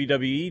 for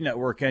WWE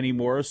Network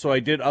anymore, so I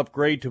did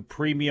upgrade to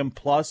Premium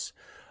Plus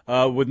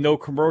with no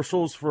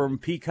commercials from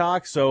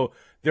Peacock. So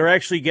they're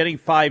actually getting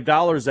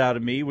 $5 out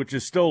of me, which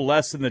is still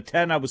less than the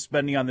 $10 I was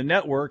spending on the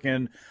network.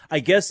 And I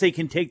guess they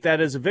can take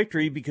that as a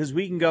victory because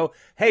we can go,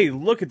 hey,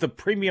 look at the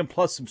Premium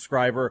Plus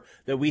subscriber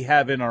that we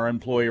have in our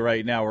employee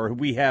right now, or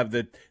we have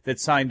that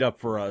signed up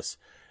for us.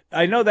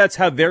 I know that's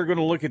how they're going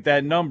to look at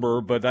that number,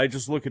 but I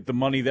just look at the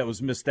money that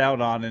was missed out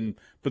on,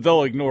 but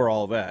they'll ignore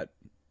all that.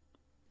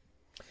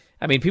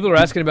 I mean, people are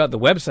asking about the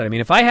website. I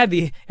mean, if I had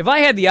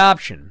the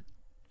option,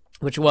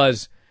 which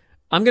was,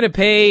 I'm going to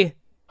pay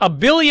 $1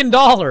 billion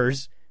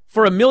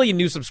for 1 million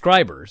new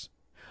subscribers,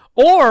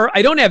 or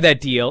I don't have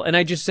that deal, and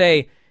I just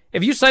say,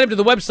 if you sign up to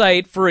the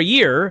website for a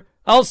year,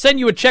 I'll send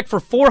you a check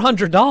for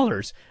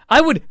 $400.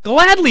 I would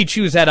gladly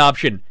choose that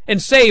option and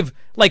save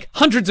like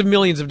hundreds of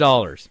millions of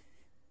dollars.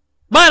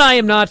 But I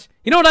am not.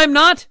 You know what I'm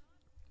not?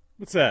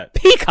 What's that?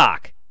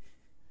 Peacock.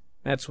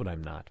 That's what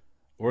I'm not.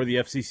 Or the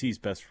FCC's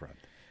best friend.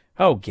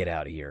 Oh, get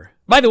out of here.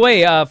 By the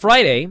way,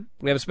 Friday,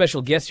 we have a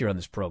special guest here on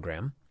this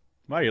program.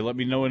 Wow, you let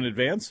me know in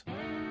advance?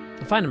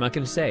 Fine, I'm not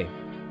going to say.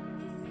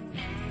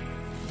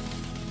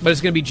 But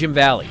it's going to be Jim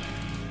Valley.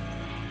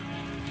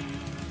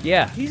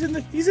 Yeah. He's in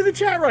the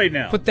chat right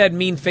now. Put that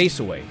mean face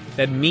away.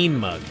 That mean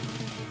mug.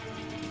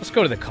 Let's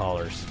go to the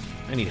callers.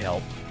 I need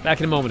help. Back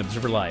in a moment,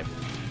 Observer Live.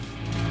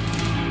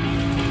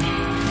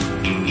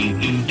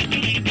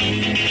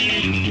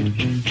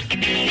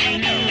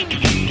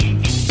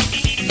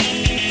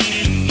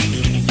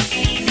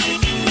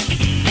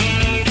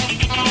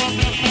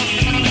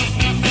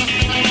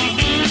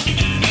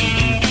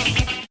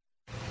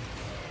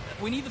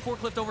 We need the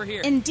forklift over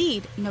here.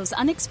 Indeed knows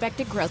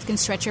unexpected growth can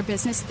stretch your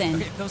business thin.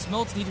 Okay, those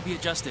molds need to be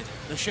adjusted.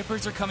 The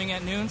shippers are coming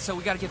at noon, so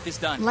we got to get this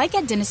done. Like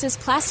at Dennis's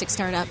plastic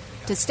startup.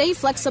 To stay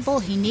flexible,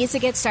 he needs to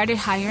get started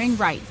hiring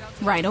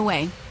right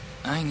away.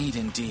 I need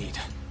Indeed.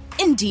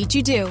 Indeed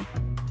you do.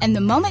 And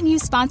the moment you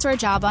sponsor a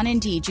job on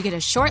Indeed, you get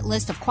a short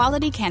list of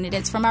quality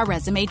candidates from our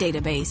resume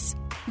database.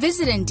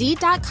 Visit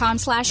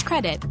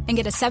Indeed.com/credit and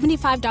get a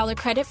 $75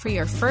 credit for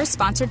your first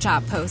sponsored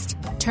job post.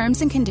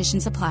 Terms and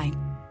conditions apply.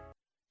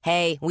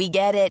 Hey, we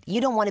get it.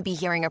 You don't want to be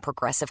hearing a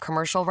Progressive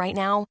commercial right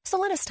now, so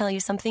let us tell you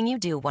something you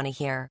do want to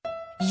hear.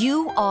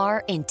 You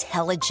are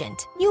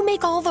intelligent. You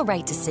make all the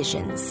right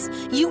decisions.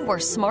 You were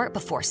smart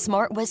before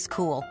smart was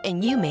cool,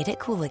 and you made it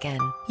cool again.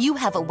 You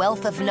have a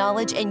wealth of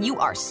knowledge, and you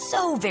are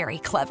so very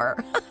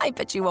clever. I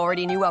bet you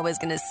already knew I was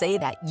going to say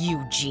that,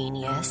 you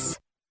genius.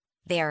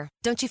 There,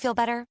 don't you feel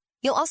better?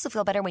 You'll also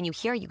feel better when you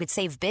hear you could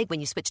save big when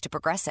you switch to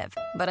Progressive.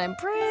 But I'm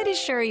pretty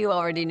sure you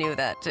already knew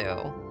that,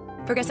 too.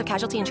 Progressive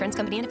Casualty Insurance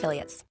Company and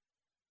Affiliates.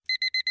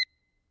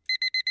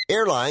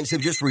 Airlines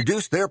have just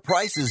reduced their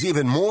prices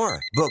even more.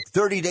 Book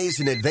 30 days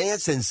in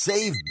advance and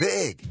save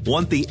big.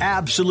 Want the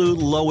absolute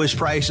lowest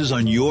prices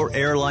on your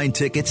airline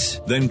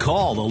tickets? Then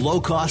call the Low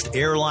Cost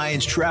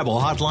Airlines Travel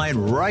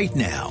Hotline right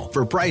now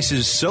for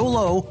prices so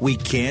low we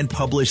can't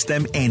publish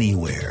them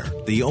anywhere.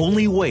 The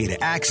only way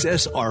to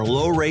access our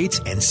low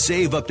rates and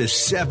save up to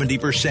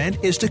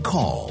 70% is to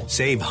call.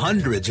 Save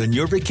hundreds on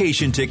your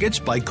vacation tickets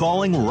by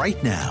calling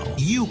right now.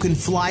 You can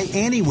fly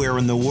anywhere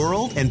in the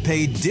world and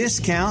pay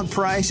discount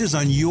prices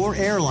on your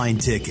airline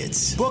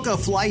tickets. Book a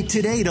flight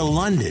today to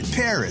London,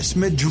 Paris,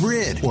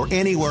 Madrid, or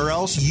anywhere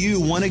else you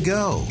want to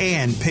go.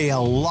 And pay a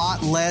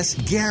lot less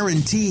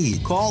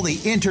guaranteed. Call the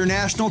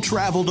International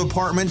Travel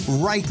Department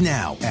right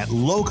now at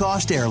Low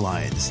Cost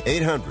Airlines.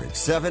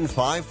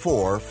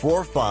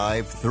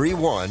 800-754-4531.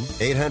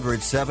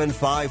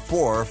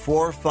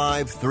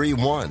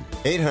 800-754-4531.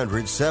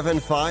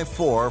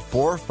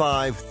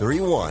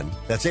 800-754-4531.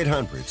 That's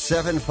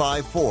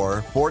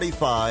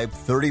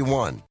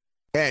 800-754-4531.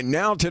 And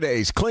now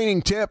today's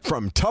cleaning tip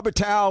from Tubba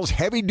Towels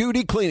Heavy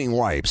Duty Cleaning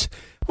Wipes.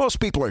 Most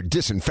people are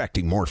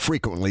disinfecting more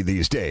frequently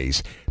these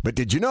days. But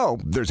did you know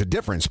there's a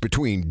difference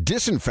between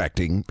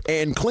disinfecting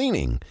and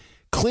cleaning?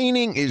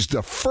 Cleaning is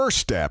the first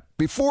step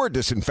before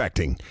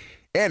disinfecting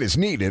and is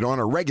needed on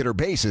a regular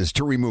basis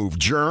to remove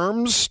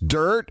germs,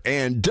 dirt,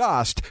 and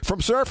dust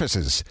from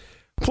surfaces.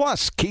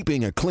 Plus,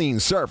 keeping a clean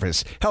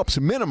surface helps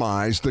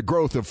minimize the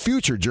growth of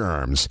future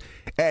germs.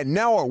 And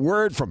now a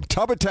word from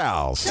Tubba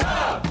Towels.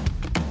 Tub!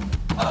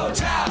 Oh,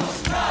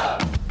 towels,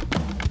 tub!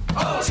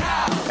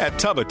 At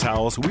Tub of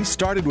Towels, we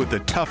started with the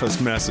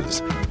toughest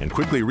messes and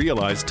quickly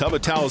realized Tub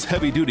of Towels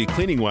heavy-duty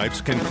cleaning wipes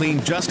can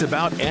clean just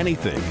about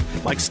anything,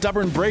 like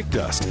stubborn brake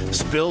dust,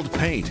 spilled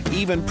paint,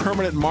 even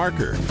permanent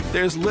marker.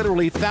 There's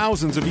literally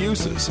thousands of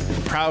uses.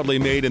 Proudly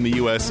made in the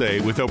USA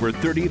with over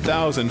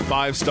 30,000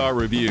 five-star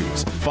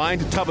reviews.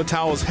 Find Tub of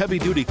Towels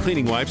heavy-duty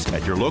cleaning wipes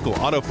at your local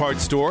auto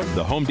parts store,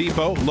 the Home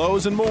Depot,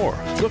 Lowe's, and more.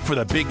 Look for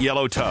the big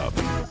yellow tub.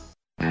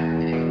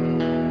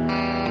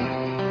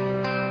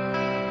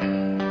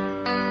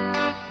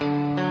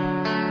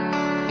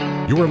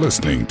 You are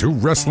listening to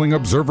Wrestling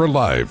Observer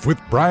Live with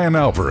Bryan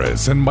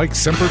Alvarez and Mike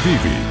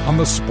Sempervive on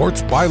the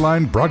Sports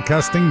Byline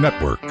Broadcasting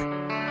Network. Back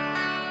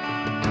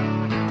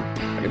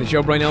at the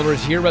show, Bryan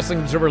Alvarez here, Wrestling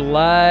Observer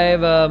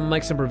Live.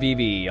 Mike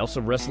Sempervive,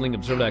 also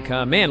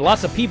WrestlingObserver.com. Man,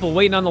 lots of people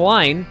waiting on the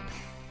line.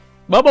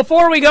 But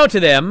before we go to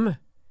them,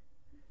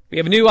 we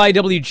have a new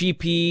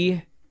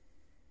IWGP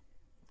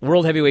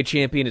World Heavyweight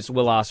Champion. It's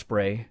Will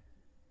Ospreay.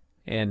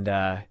 And,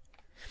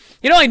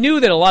 I knew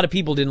that a lot of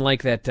people didn't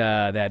like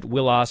that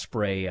Will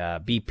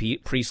Ospreay B.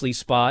 Priestley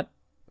spot.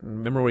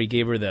 Remember where he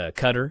gave her the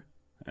cutter?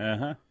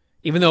 Uh-huh.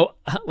 Even though,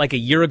 like a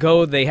year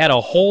ago, they had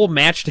a whole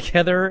match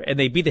together and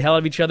they beat the hell out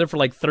of each other for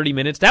like 30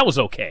 minutes. That was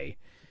okay.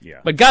 Yeah.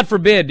 But God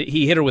forbid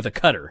he hit her with a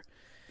cutter.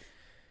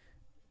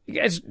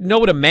 You guys know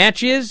what a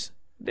match is?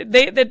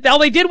 All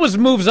they did was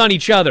moves on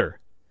each other.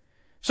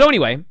 So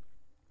anyway,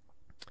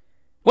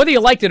 whether you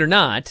liked it or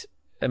not,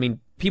 I mean,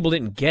 people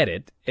didn't get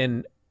it,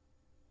 and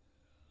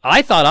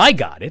I thought I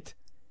got it.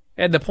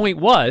 And the point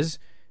was,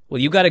 well,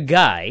 you got a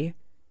guy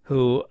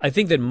who I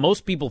think that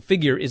most people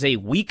figure is a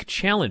weak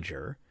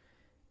challenger,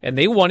 and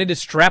they wanted to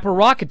strap a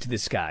rocket to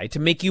this guy to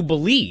make you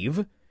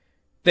believe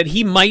that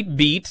he might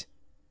beat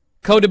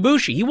Kota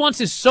Ibushi. He wants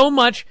this so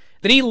much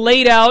that he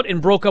laid out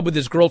and broke up with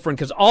his girlfriend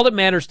because all that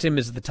matters to him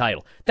is the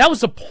title. That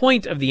was the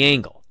point of the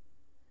angle.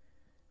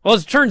 Well,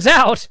 as it turns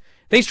out,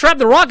 they strapped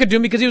the rocket to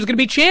him because he was going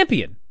to be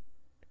champion.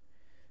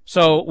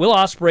 So Will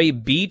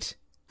Ospreay beat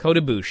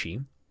Kota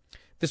Ibushi.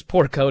 This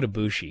poor Kota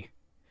Ibushi.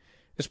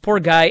 This poor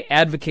guy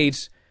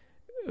advocates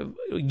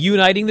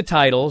uniting the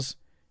titles,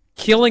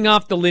 killing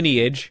off the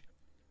lineage,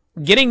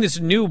 getting this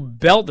new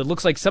belt that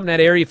looks like something at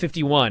Area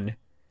 51,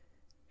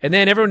 and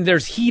then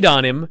there's heat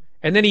on him,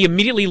 and then he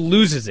immediately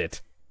loses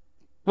it.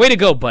 Way to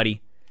go,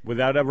 buddy.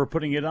 Without ever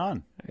putting it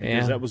on. Yeah.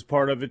 Because that was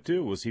part of it,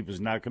 too, was he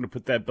was not going to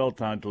put that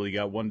belt on until he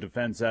got one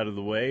defense out of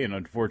the way, and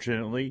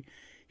unfortunately,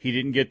 he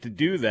didn't get to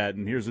do that.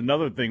 And here's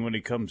another thing when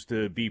it comes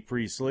to B.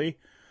 Priestley.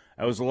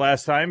 That was the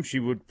last time she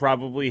would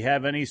probably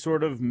have any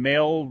sort of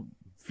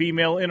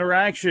male-female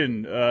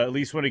interaction, at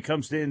least when it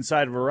comes to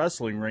inside of a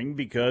wrestling ring,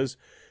 because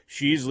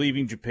she's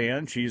leaving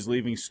Japan, she's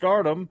leaving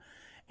Stardom,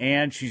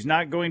 and she's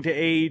not going to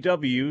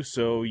AEW,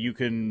 so you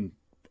can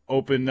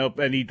open up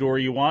any door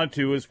you want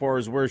to as far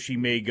as where she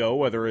may go,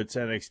 whether it's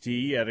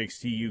NXT,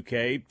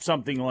 NXT UK,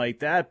 something like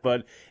that.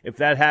 But if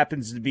that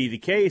happens to be the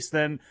case,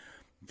 then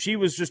she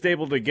was just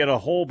able to get a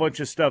whole bunch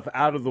of stuff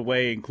out of the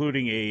way,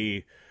 including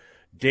a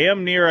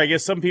damn near, I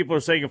guess some people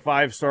are saying a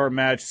 5-star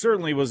match.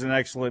 Certainly was an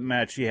excellent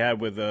match she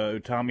had with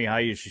Utami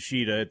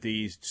Hayashishita at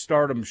the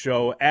Stardom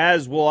show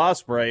as Will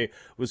Ospreay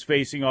was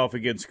facing off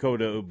against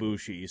Kota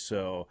Ibushi.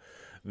 So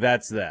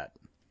that's that.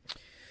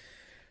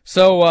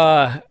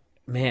 So,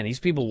 man,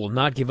 these people will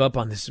not give up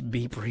on this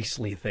B.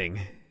 Priestley thing.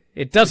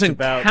 It doesn't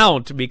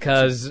count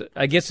because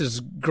I guess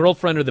his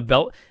girlfriend or the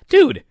belt.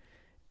 Dude,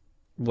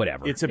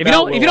 whatever. It's if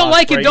about you don't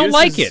like it, don't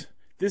like it.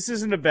 This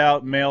isn't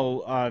about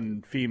male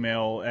on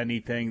female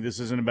anything. This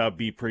isn't about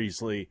B.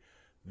 Priestley.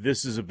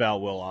 This is about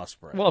Will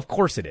Ospreay. Well, of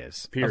course it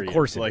is. Period. Of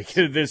course it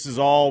is. This is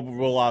all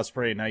Will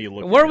Ospreay and how you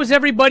look Where at was it.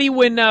 everybody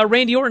when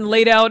Randy Orton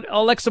laid out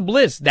Alexa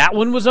Bliss? That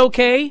one was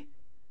okay?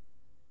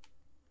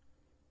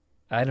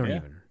 I don't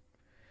even.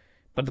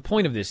 But the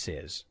point of this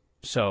is,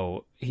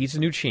 so he's a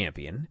new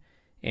champion,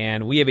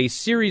 and we have a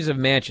series of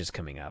matches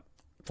coming up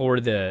for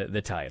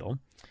the title.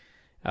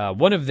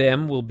 One of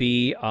them will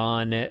be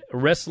on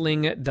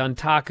Wrestling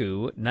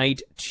Dantaku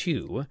Night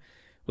 2.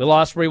 Will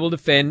Ospreay will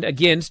defend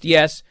against,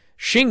 yes,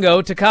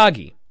 Shingo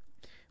Takagi,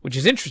 which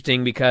is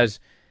interesting because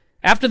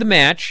after the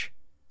match,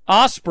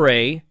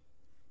 Ospreay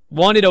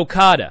wanted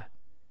Okada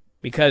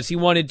because he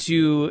wanted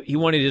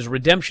his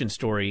redemption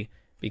story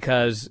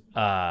because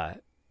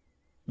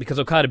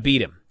Okada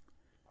beat him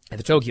at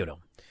the Tokyo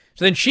Dome.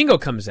 So then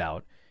Shingo comes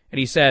out and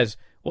he says,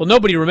 well,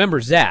 nobody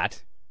remembers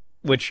that,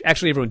 which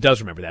actually everyone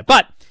does remember that.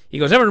 But he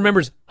goes, everyone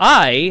remembers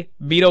I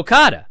beat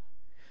Okada.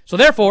 So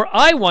therefore,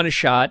 I want a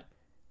shot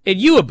at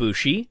you,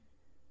 Ibushi,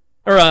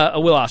 or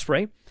Will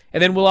Ospreay.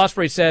 And then Will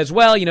Ospreay says,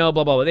 well, blah,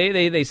 blah, blah.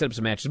 They set up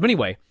some matches. But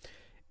anyway,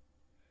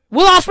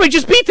 Will Ospreay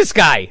just beat this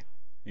guy.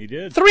 He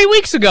did. 3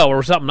 weeks ago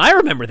or something. I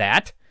remember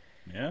that.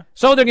 Yeah.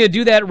 So they're going to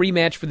do that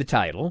rematch for the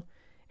title.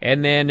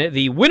 And then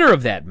the winner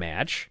of that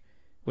match,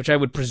 which I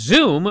would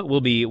presume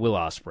will be Will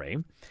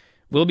Ospreay,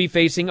 will be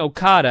facing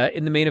Okada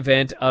in the main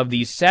event of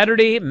the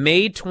Saturday,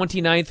 May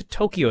 29th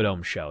Tokyo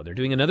Dome show. They're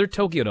doing another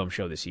Tokyo Dome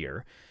show this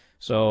year.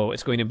 So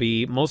it's going to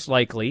be most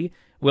likely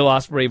Will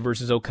Ospreay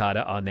versus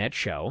Okada on that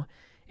show.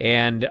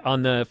 And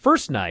on the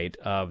first night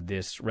of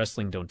this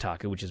Wrestling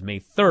Dontaku, which is May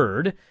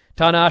 3rd,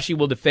 Tanahashi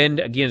will defend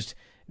against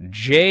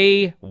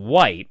Jay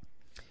White.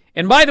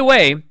 And by the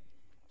way,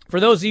 for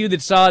those of you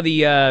that saw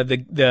the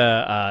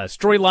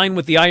storyline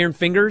with the Iron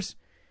Fingers,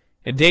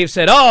 and Dave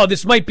said, "Oh,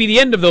 this might be the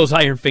end of those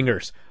Iron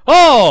Fingers."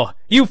 Oh,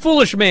 you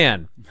foolish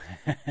man.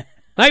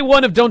 Night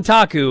 1 of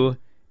Dontaku,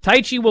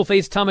 Taichi will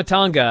face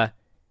Tamatanga.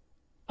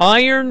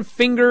 Iron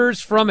Fingers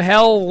from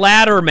Hell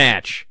ladder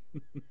match.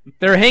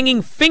 They're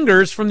hanging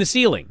fingers from the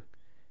ceiling.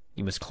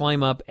 You must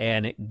climb up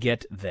and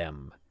get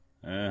them.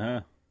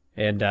 Uh-huh.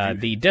 And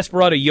the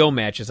Desperado Yo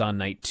match is on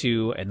night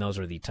 2, and those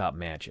are the top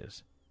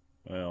matches.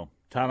 Well,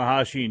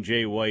 Tanahashi and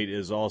Jay White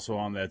is also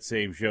on that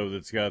same show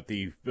that's got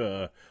the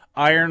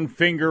Iron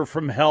Finger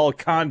from Hell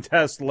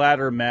contest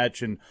ladder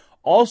match. And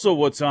also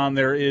what's on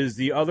there is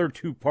the other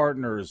two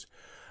partners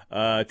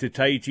to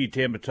Taichi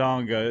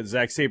Tamatanga,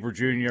 Zack Sabre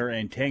Jr.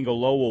 and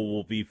Tangaloa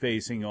will be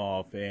facing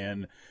off.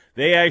 And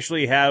they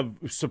actually have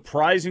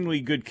surprisingly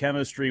good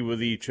chemistry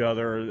with each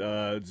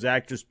other.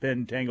 Zack just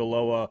pinned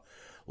Tangaloa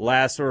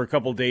a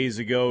couple days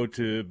ago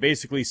to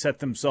basically set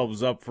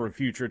themselves up for a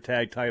future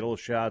tag title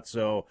shot.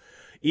 So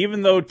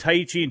even though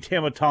Taichi and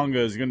Tamatanga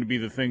is going to be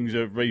the things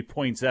everybody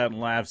points at and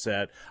laughs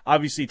at,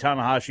 obviously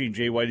Tanahashi and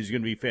Jay White is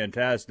going to be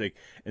fantastic,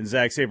 and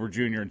Zack Sabre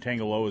Jr. and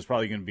Tangaloa is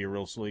probably going to be a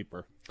real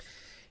sleeper.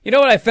 You know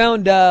what I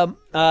found,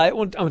 I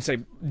wouldn't say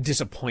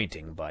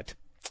disappointing, but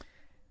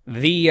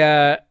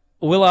the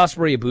Will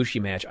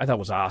Ospreay-Ibushi match I thought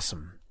was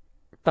awesome.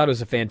 I thought it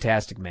was a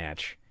fantastic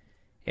match.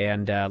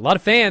 And a lot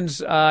of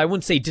fans, I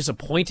wouldn't say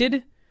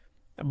disappointed,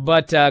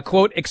 but,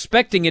 quote,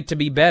 expecting it to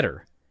be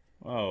better.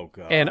 Oh,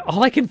 God. And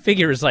all I can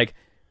figure is, like,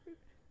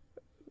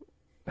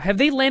 have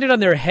they landed on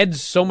their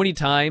heads so many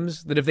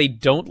times that if they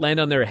don't land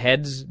on their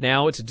heads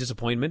now, it's a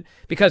disappointment?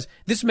 Because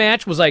this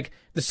match was, like,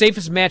 the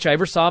safest match I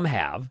ever saw him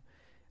have.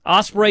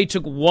 Ospreay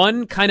took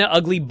one kind of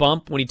ugly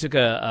bump when he took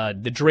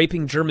the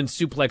draping German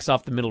suplex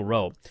off the middle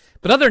rope.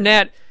 But other than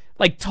that,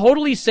 like,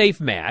 totally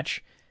safe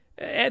match.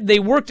 They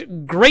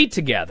worked great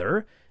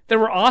together. There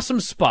were awesome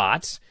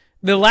spots.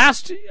 I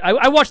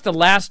watched the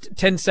last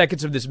 10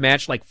 seconds of this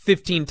match like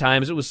 15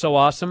 times. It was so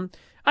awesome.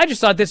 I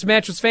just thought this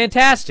match was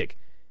fantastic.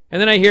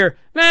 And then I hear,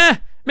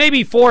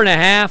 maybe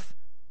 4.5.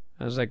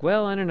 I was like,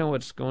 well, I don't know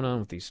what's going on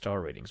with these star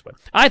ratings, but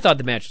I thought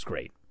the match was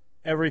great.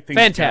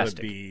 Everything's got to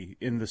be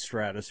in the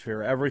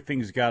stratosphere.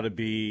 Everything's got to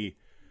be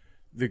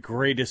the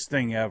greatest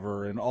thing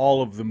ever, and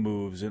all of the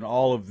moves and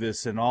all of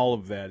this and all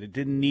of that. It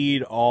didn't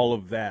need all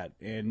of that.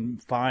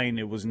 And fine,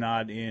 it was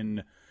not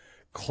in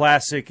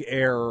classic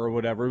air or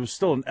whatever. It was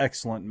still an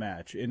excellent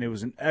match, and it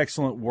was an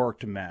excellent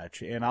worked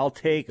match. And I'll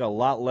take a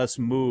lot less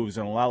moves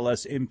and a lot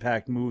less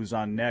impact moves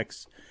on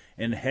necks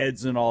and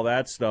heads and all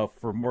that stuff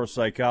for more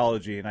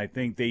psychology. And I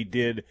think they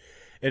did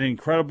an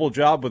incredible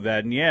job with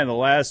that. And yeah, in the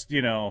last,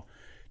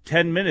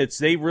 10 minutes,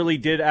 they really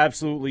did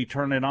absolutely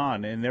turn it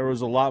on, and there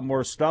was a lot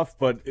more stuff.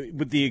 But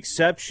with the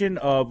exception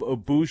of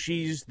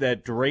Ibushi's,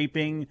 that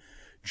draping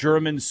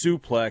German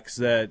suplex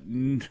that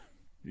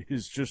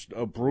is just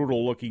a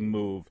brutal-looking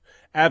move,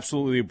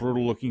 absolutely a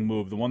brutal-looking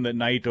move, the one that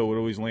Naito would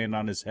always land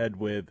on his head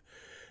with.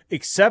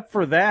 Except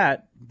for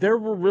that, there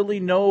were really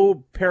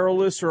no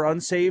perilous or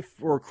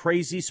unsafe or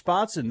crazy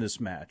spots in this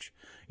match.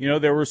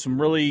 There were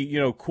some really,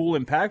 cool,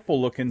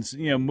 impactful-looking,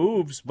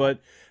 moves, but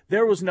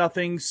there was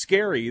nothing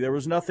scary. There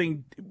was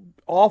nothing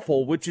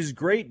awful, which is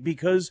great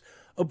because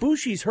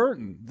Ibushi's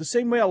hurting the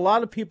same way a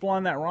lot of people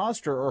on that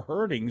roster are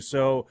hurting.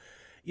 So,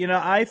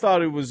 I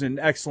thought it was an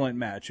excellent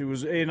match.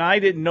 And I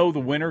didn't know the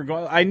winner.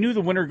 I knew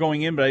the winner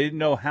going in, but I didn't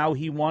know how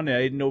he won.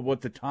 I didn't know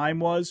what the time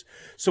was.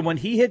 So when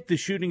he hit the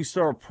shooting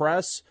star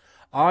press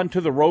onto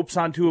the ropes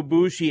onto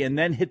Ibushi and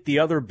then hit the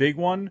other big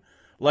one,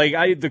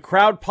 the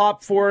crowd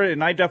popped for it,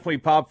 and I definitely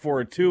popped for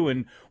it too.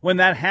 And when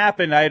that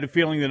happened, I had a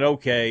feeling that,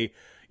 okay,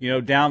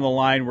 down the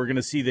line, we're going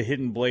to see the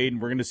Hidden Blade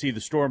and we're going to see the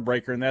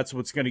Stormbreaker, and that's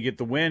what's going to get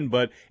the win.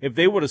 But if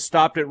they would have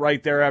stopped it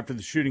right there after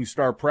the shooting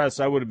star press,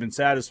 I would have been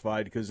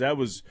satisfied because that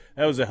was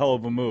a hell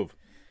of a move.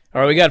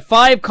 All right, we got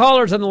 5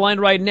 callers on the line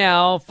right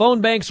now. Phone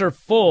banks are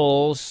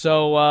full,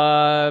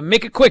 so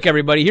make it quick,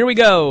 everybody. Here we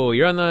go.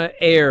 You're on the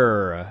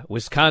air,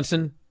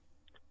 Wisconsin.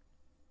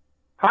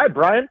 Hi,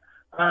 Brian.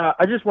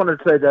 I just wanted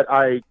to say that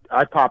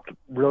I popped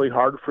really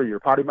hard for your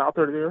potty mouth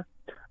earlier,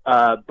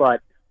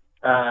 but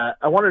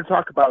I wanted to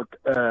talk about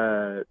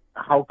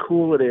how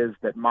cool it is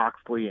that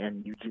Moxley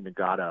and Yuji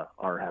Nagata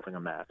are having a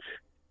match.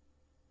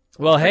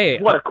 Well, hey.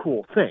 What a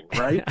cool thing,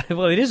 right?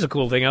 Well, it is a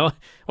cool thing. I want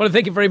to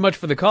thank you very much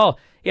for the call.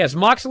 Yes,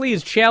 Moxley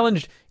has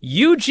challenged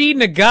Yuji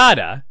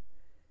Nagata,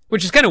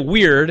 which is kind of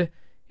weird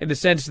in the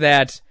sense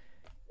that,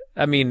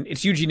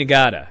 it's Yuji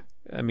Nagata.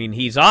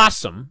 He's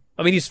awesome.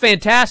 He's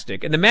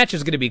fantastic, and the match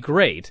is going to be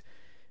great.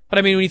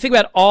 But, when you think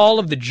about all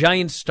of the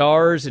giant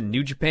stars in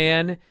New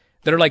Japan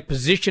that are,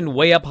 positioned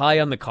way up high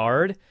on the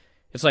card,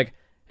 it's like,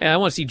 I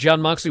want to see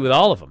Jon Moxley with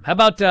all of them. How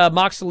about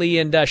Moxley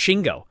and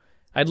Shingo?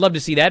 I'd love to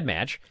see that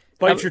match.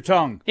 Bite your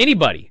tongue.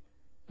 Anybody.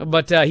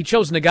 But he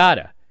chose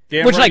Nagata.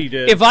 Damn which, right he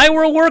did. If I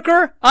were a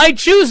worker, I'd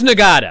choose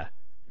Nagata.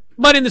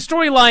 But in the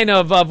storyline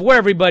of where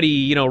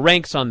everybody,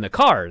 ranks on the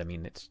card, I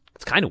mean, it's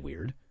kind of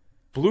weird.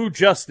 Blue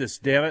Justice,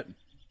 damn it.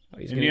 Oh,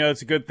 and,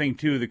 it's a good thing,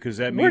 too, because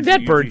that means... Where'd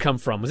that bird come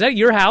from? Was that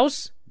your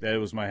house? That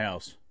was my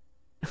house.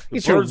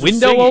 Is your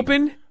window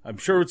open? I'm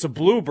sure it's a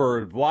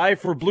bluebird. Why?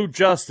 For Blue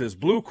Justice,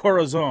 Blue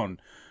Corazon,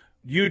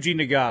 Yuji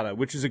Nagata,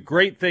 which is a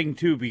great thing,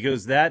 too,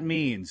 because that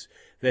means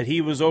that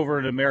he was over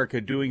in America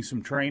doing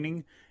some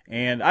training.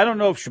 And I don't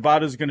know if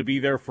Shibata's going to be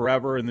there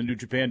forever in the New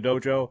Japan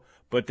Dojo,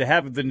 but to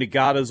have the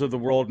Nagatas of the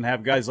world and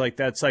have guys like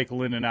that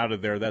cycle in and out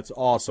of there, that's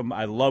awesome.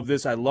 I love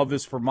this. I love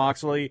this for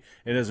Moxley.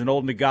 And as an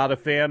old Nagata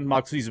fan,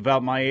 Moxley's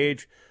about my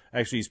age.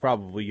 Actually, he's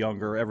probably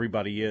younger.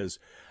 Everybody is.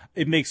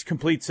 It makes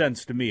complete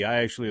sense to me.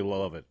 I actually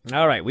love it.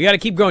 All right, we got to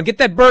keep going. Get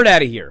that bird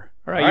out of here.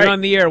 All right, you're on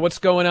the air. What's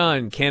going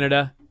on,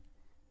 Canada?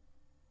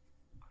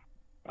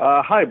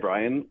 Hi,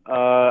 Brian.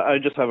 I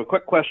just have a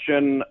quick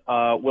question.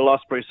 Will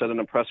Ospreay said in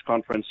a press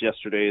conference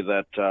yesterday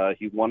that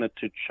he wanted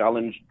to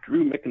challenge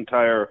Drew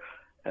McIntyre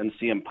and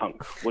CM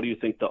Punk. What do you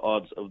think the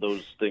odds of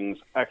those things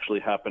actually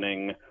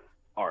happening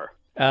are?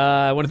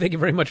 I want to thank you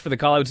very much for the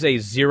call. I would say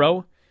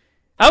 0.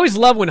 I always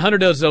love when Hunter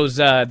does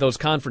those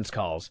conference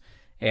calls.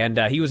 And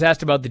he was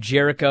asked about the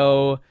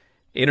Jericho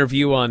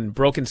interview on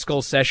Broken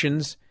Skull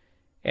Sessions.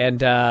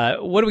 And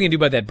what are we going to do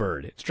about that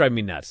bird? It's driving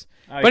me nuts.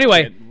 But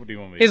anyway, what do you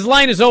want me his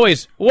line is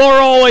always, we're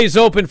always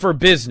open for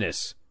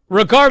business,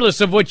 regardless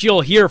of what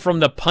you'll hear from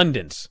the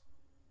pundits.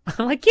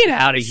 I'm like, get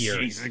out of here.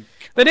 Jeez.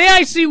 The day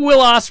I see Will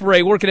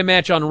Ospreay working a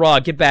match on Raw,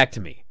 get back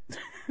to me.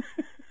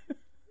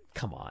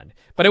 Come on.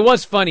 But it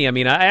was funny. I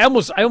mean, I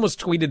almost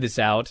tweeted this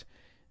out,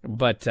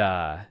 but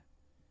I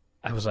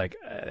was like,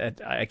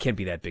 I can't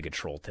be that big a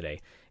troll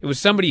today. It was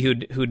somebody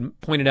who'd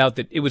pointed out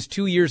that it was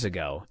 2 years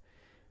ago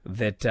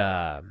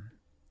that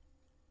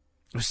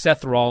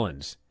Seth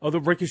Rollins. Oh, the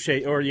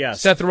Ricochet, or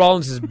yes. Seth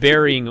Rollins is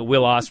burying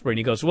Will Ospreay, and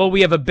he goes, well,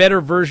 we have a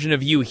better version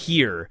of you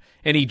here,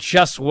 and he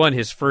just won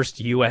his first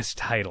U.S.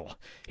 title.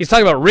 He's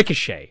talking about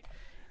Ricochet.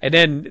 And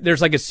then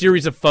there's like a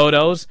series of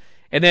photos,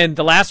 and then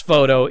the last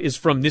photo is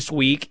from this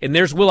week, and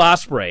there's Will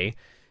Ospreay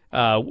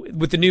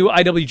with the new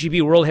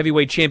IWGP World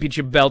Heavyweight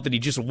Championship belt that he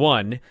just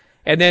won,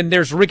 and then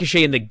there's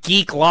Ricochet in the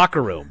geek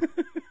locker room.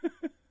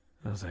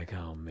 I was like,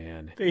 oh,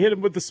 man. They hit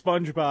him with the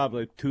SpongeBob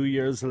like 2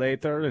 years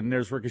later, and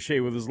there's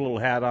Ricochet with his little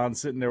hat on,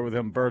 sitting there with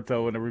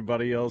Humberto and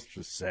everybody else.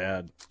 Just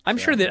sad. I'm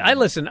sure that,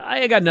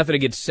 I got nothing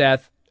against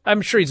Seth.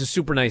 I'm sure he's a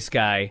super nice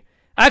guy.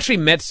 I actually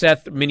met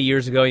Seth many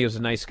years ago. He was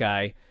a nice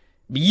guy.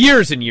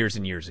 Years and years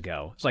and years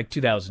ago. It's like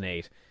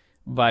 2008.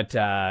 But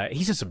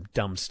he said some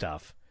dumb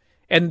stuff.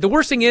 And the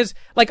worst thing is,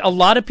 like, a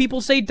lot of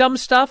people say dumb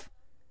stuff,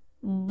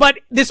 but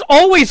this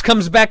always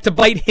comes back to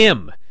bite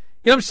him.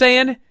 You know what I'm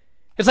saying?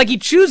 It's like he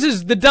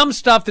chooses the dumb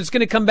stuff that's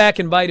going to come back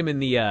and bite him in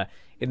the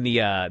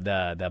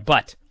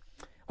butt.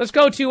 Let's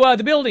go to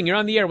the building. You're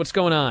on the air. What's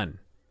going on?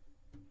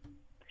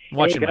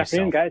 Hey, good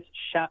afternoon, guys.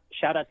 Shout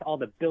out to all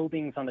the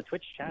buildings on the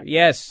Twitch chat.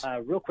 Yes.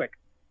 Real quick,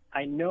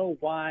 I know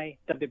why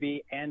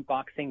WWE and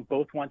boxing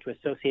both want to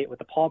associate with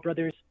the Paul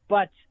brothers,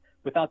 but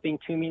without being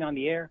too mean on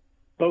the air,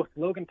 both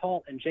Logan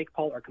Paul and Jake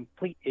Paul are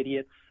complete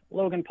idiots.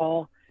 Logan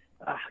Paul,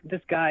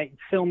 this guy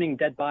filming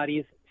dead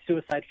bodies,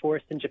 Suicide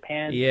Forest in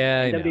Japan.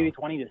 Yeah, I know. WWE's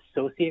wanting to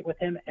associate with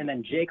him, and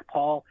then Jake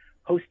Paul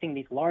hosting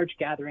these large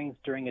gatherings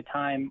during a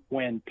time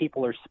when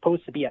people are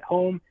supposed to be at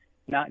home,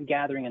 not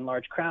gathering in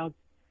large crowds.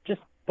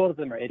 Just both of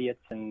them are idiots,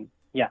 and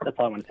yeah, that's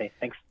all I want to say.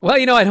 Thanks. Well,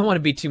 I don't want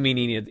to be too mean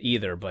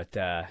either, but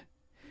I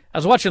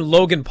was watching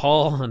Logan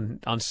Paul on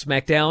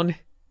SmackDown,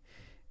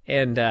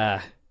 and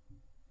I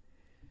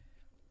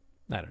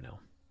don't know.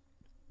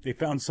 They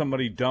found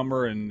somebody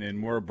dumber and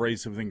more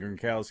abrasive than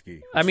Gronkowski.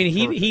 I mean,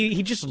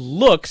 he just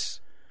looks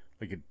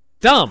like a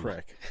dumb.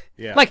 Prick.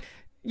 Yeah. Like,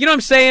 you know what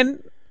I'm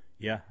saying?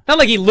 Yeah. Not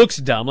like he looks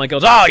dumb. Like,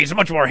 goes, he's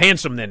much more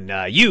handsome than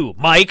you,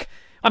 Mike.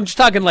 I'm just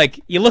talking like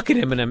you look at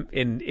him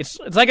and it's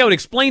like I would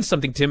explain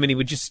something to him and he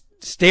would just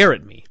stare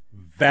at me.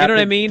 Vapid you know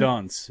what I mean?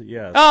 Dunce,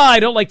 yes. I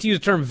don't like to use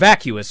the term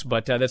vacuous,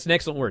 but that's an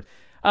excellent word.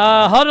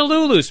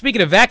 Honolulu,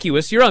 speaking of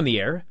vacuous, you're on the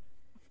air.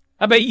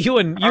 I bet you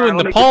and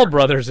the Paul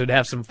brothers would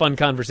have some fun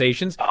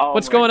conversations.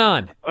 What's going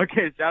on?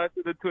 Okay, shout out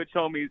to the Twitch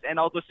homies, and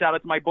also shout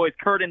out to my boys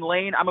Kurt and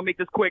Lane. I'm going to make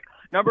this quick.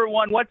 Number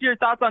one, what's your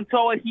thoughts on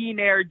Toa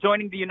Hinair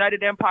joining the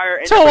United Empire?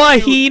 And Toa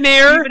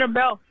Hinair? Stephen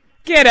Amell.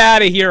 Get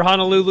out of here,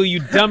 Honolulu,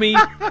 you dummy.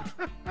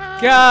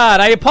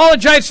 God, I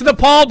apologize to the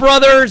Paul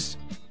brothers.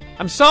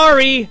 I'm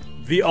sorry.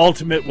 The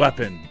ultimate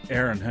weapon,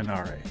 Aaron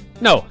Henare.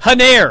 No,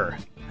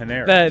 Hinair.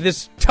 Hinair.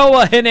 This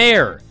Toa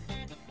Hinair.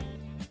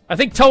 I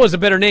think Toa's a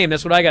better name.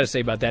 That's what I got to say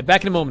about that.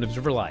 Back in a moment,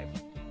 Observer Live.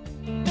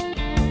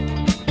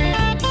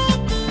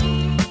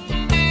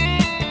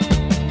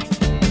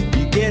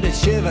 You get a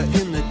shiver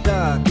in the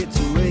dark. It's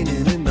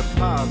raining in the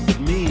park. But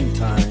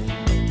meantime,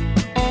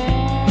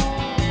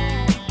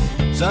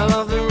 sound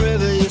of the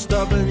river, you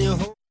stop and you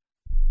hold.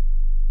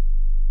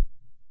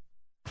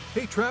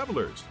 Hey,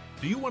 travelers,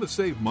 do you want to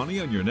save money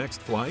on your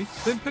next flight?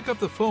 Then pick up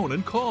the phone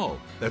and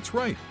call. That's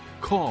right.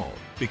 Call,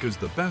 because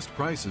the best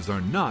prices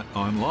are not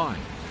online.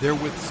 They're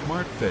with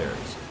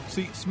SmartFares.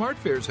 See,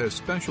 SmartFares has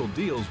special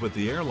deals with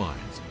the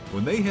airlines.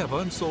 When they have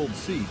unsold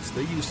seats,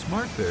 they use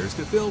SmartFares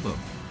to fill them.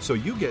 So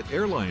you get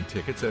airline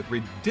tickets at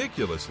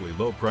ridiculously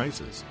low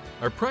prices.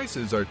 Our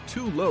prices are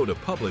too low to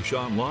publish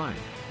online.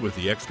 With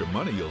the extra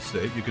money you'll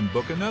save, you can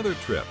book another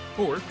trip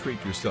or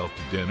treat yourself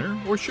to dinner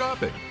or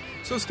shopping.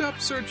 So stop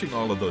searching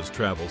all of those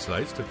travel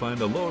sites to find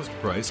the lowest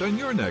price on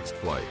your next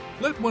flight.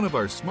 Let one of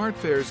our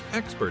SmartFares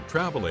expert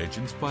travel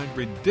agents find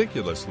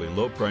ridiculously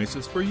low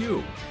prices for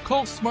you.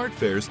 Call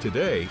SmartFares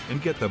today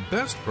and get the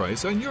best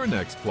price on your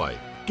next flight.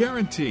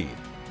 Guaranteed.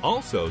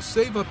 Also,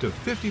 save up to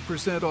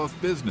 50% off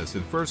business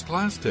and first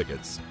class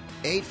tickets.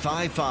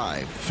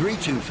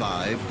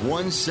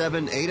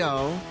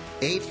 855-325-1780.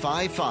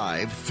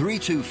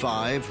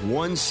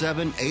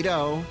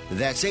 855-325-1780.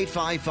 That's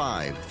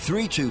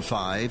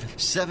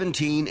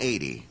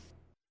 855-325-1780.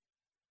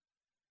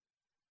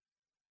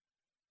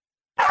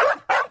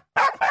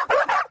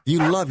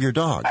 You love your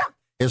dog.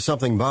 Is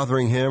something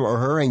bothering him or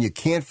her and you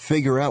can't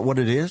figure out what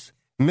it is?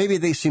 Maybe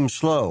they seem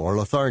slow or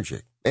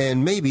lethargic,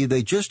 and maybe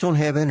they just don't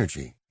have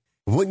energy.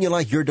 Wouldn't you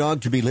like your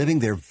dog to be living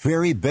their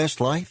very best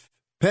life?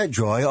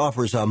 PetJoy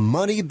offers a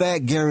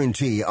money-back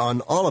guarantee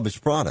on all of its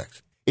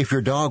products. If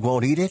your dog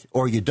won't eat it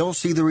or you don't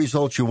see the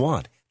results you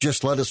want,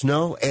 just let us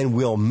know and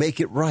we'll make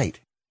it right.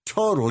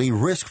 Totally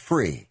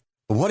risk-free.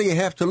 What do you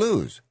have to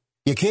lose?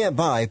 You can't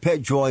buy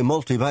PetJoy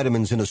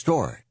multivitamins in a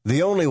store.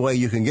 The only way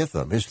you can get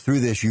them is through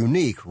this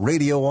unique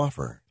radio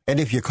offer. And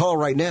if you call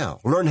right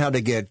now, learn how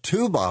to get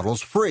 2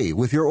 bottles free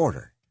with your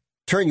order.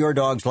 Turn your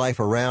dog's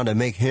life around and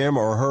make him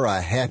or her a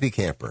happy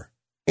camper.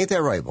 Ain't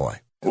that right, boy?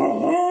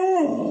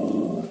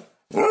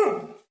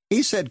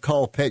 He said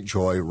call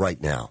PetJoy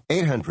right now.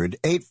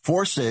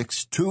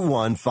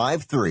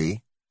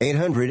 800-846-2153.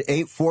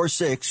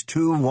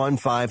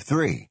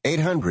 800-846-2153.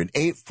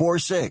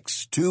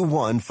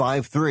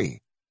 800-846-2153.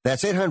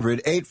 That's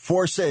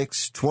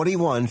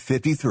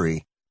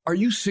 800-846-2153. Are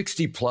you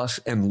 60 plus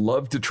and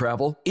love to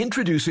travel?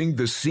 Introducing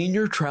the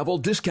Senior Travel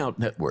Discount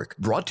Network,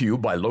 brought to you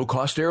by Low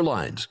Cost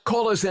Airlines.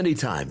 Call us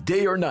anytime,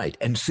 day or night,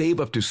 and save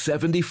up to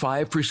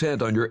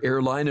 75% on your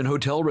airline and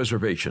hotel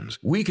reservations.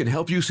 We can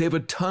help you save a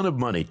ton of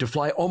money to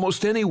fly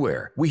almost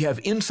anywhere. We have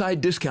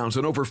inside discounts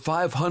on over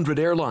 500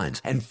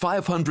 airlines and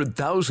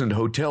 500,000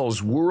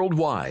 hotels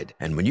worldwide.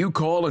 And when you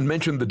call and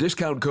mention the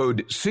discount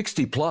code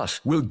 60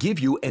 plus, we'll give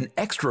you an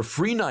extra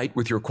free night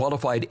with your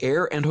qualified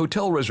air and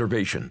hotel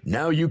reservation.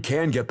 Now you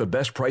can get the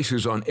best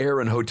prices on air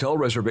and hotel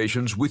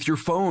reservations with your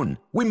phone.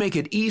 We make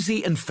it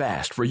easy and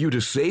fast for you to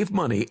save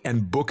money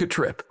and book a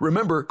trip.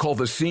 Remember, call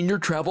the Senior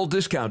Travel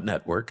Discount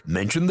Network,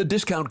 mention the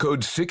discount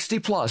code 60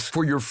 plus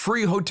for your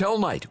free hotel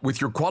night with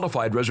your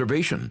qualified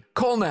reservation.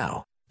 Call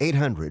now.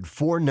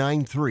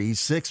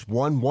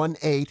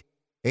 800-493-6118.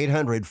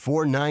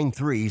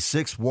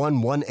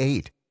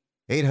 800-493-6118.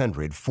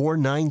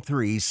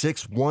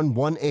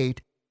 800-493-6118.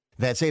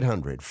 That's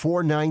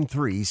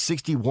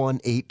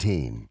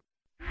 800-493-6118.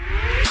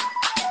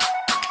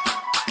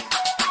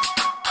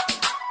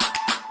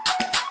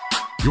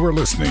 You are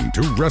listening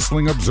to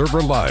Wrestling Observer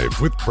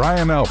Live with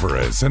Bryan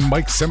Alvarez and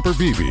Mike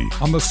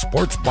Sempervive on the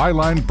Sports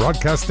Byline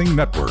Broadcasting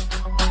Network.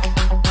 Back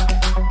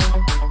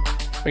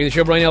to the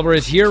show, Bryan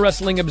Alvarez here,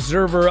 Wrestling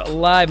Observer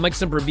Live. Mike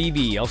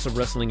Sempervive, also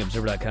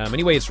WrestlingObserver.com.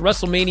 Anyway, it's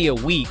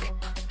WrestleMania week,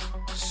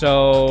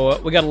 so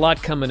we got a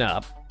lot coming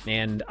up.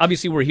 And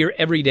obviously we're here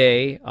every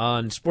day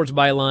on Sports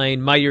Byline,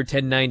 My Year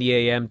 1090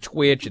 AM,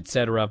 Twitch,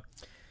 etc.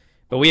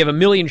 But we have a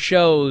million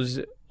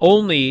shows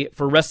only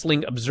for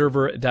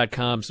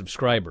WrestlingObserver.com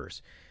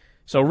subscribers.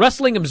 So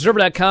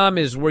WrestlingObserver.com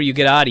is where you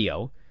get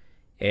audio,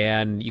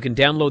 and you can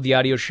download the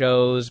audio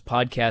shows,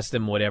 podcast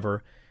them,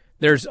 whatever.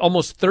 There's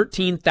almost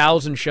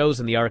 13,000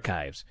 shows in the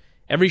archives.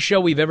 Every show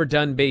we've ever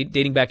done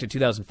dating back to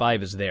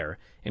 2005 is there.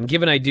 And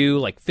given I do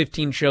like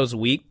 15 shows a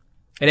week,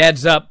 it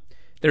adds up.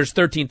 There's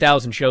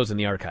 13,000 shows in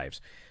the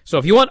archives. So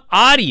if you want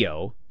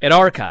audio at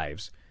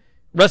archives,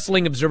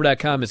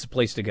 WrestlingObserver.com is the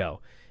place to go.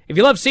 If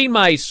you love seeing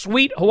my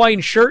sweet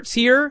Hawaiian shirts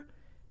here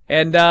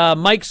and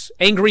Mike's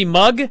angry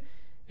mug,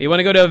 you want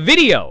to go to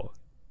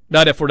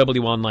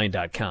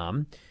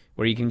video.f4wonline.com,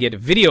 where you can get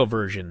video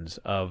versions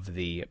of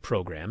the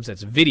programs.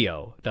 That's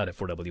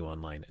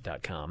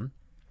video.f4wonline.com.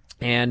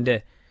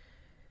 And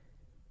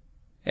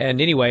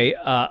anyway,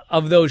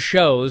 of those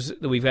shows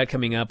that we've got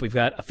coming up, we've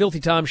got a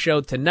Filthy Tom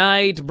show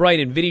tonight, Bryan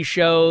and Vinny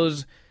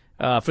shows.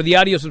 For the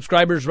audio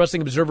subscribers,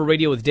 Wrestling Observer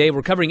Radio with Dave.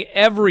 We're covering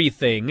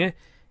everything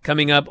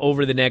coming up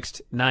over the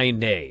next 9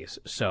 days.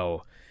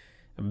 So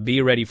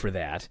be ready for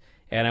that.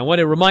 And I want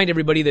to remind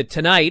everybody that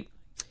tonight,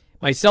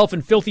 myself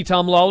and Filthy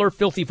Tom Lawler,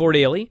 Filthy Ford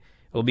Ailey,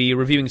 will be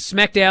reviewing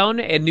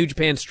SmackDown and New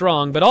Japan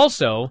Strong. But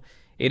also,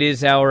 it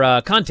is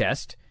our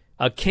contest,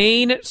 a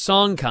Kane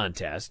song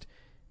contest,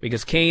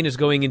 because Kane is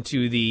going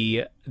into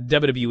the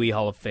WWE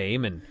Hall of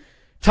Fame. And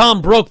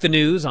Tom broke the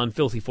news on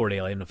Filthy Ford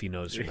Ailey. I don't know if he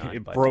knows or not.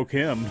 It broke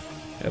him.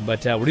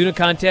 But we're doing a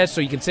contest,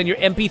 so you can send your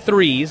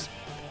MP3s.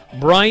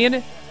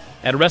 Bryan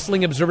at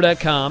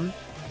WrestlingObserver.com.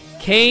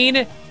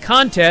 Kane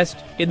contest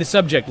in the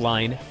subject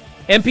line.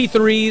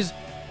 MP3s,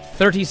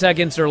 30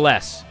 seconds or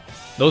less.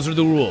 Those are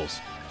the rules.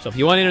 So if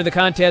you want to enter the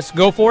contest,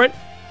 go for it.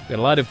 We've got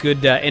a lot of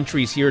good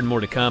entries here and more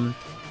to come.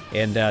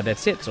 And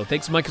that's it. So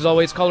thanks, Mike, as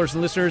always, callers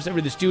and listeners, over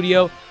to the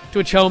studio,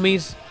 Twitch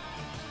homies,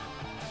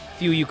 a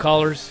few of you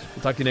callers.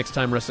 We'll talk to you next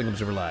time, Wrestling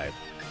Observer Live.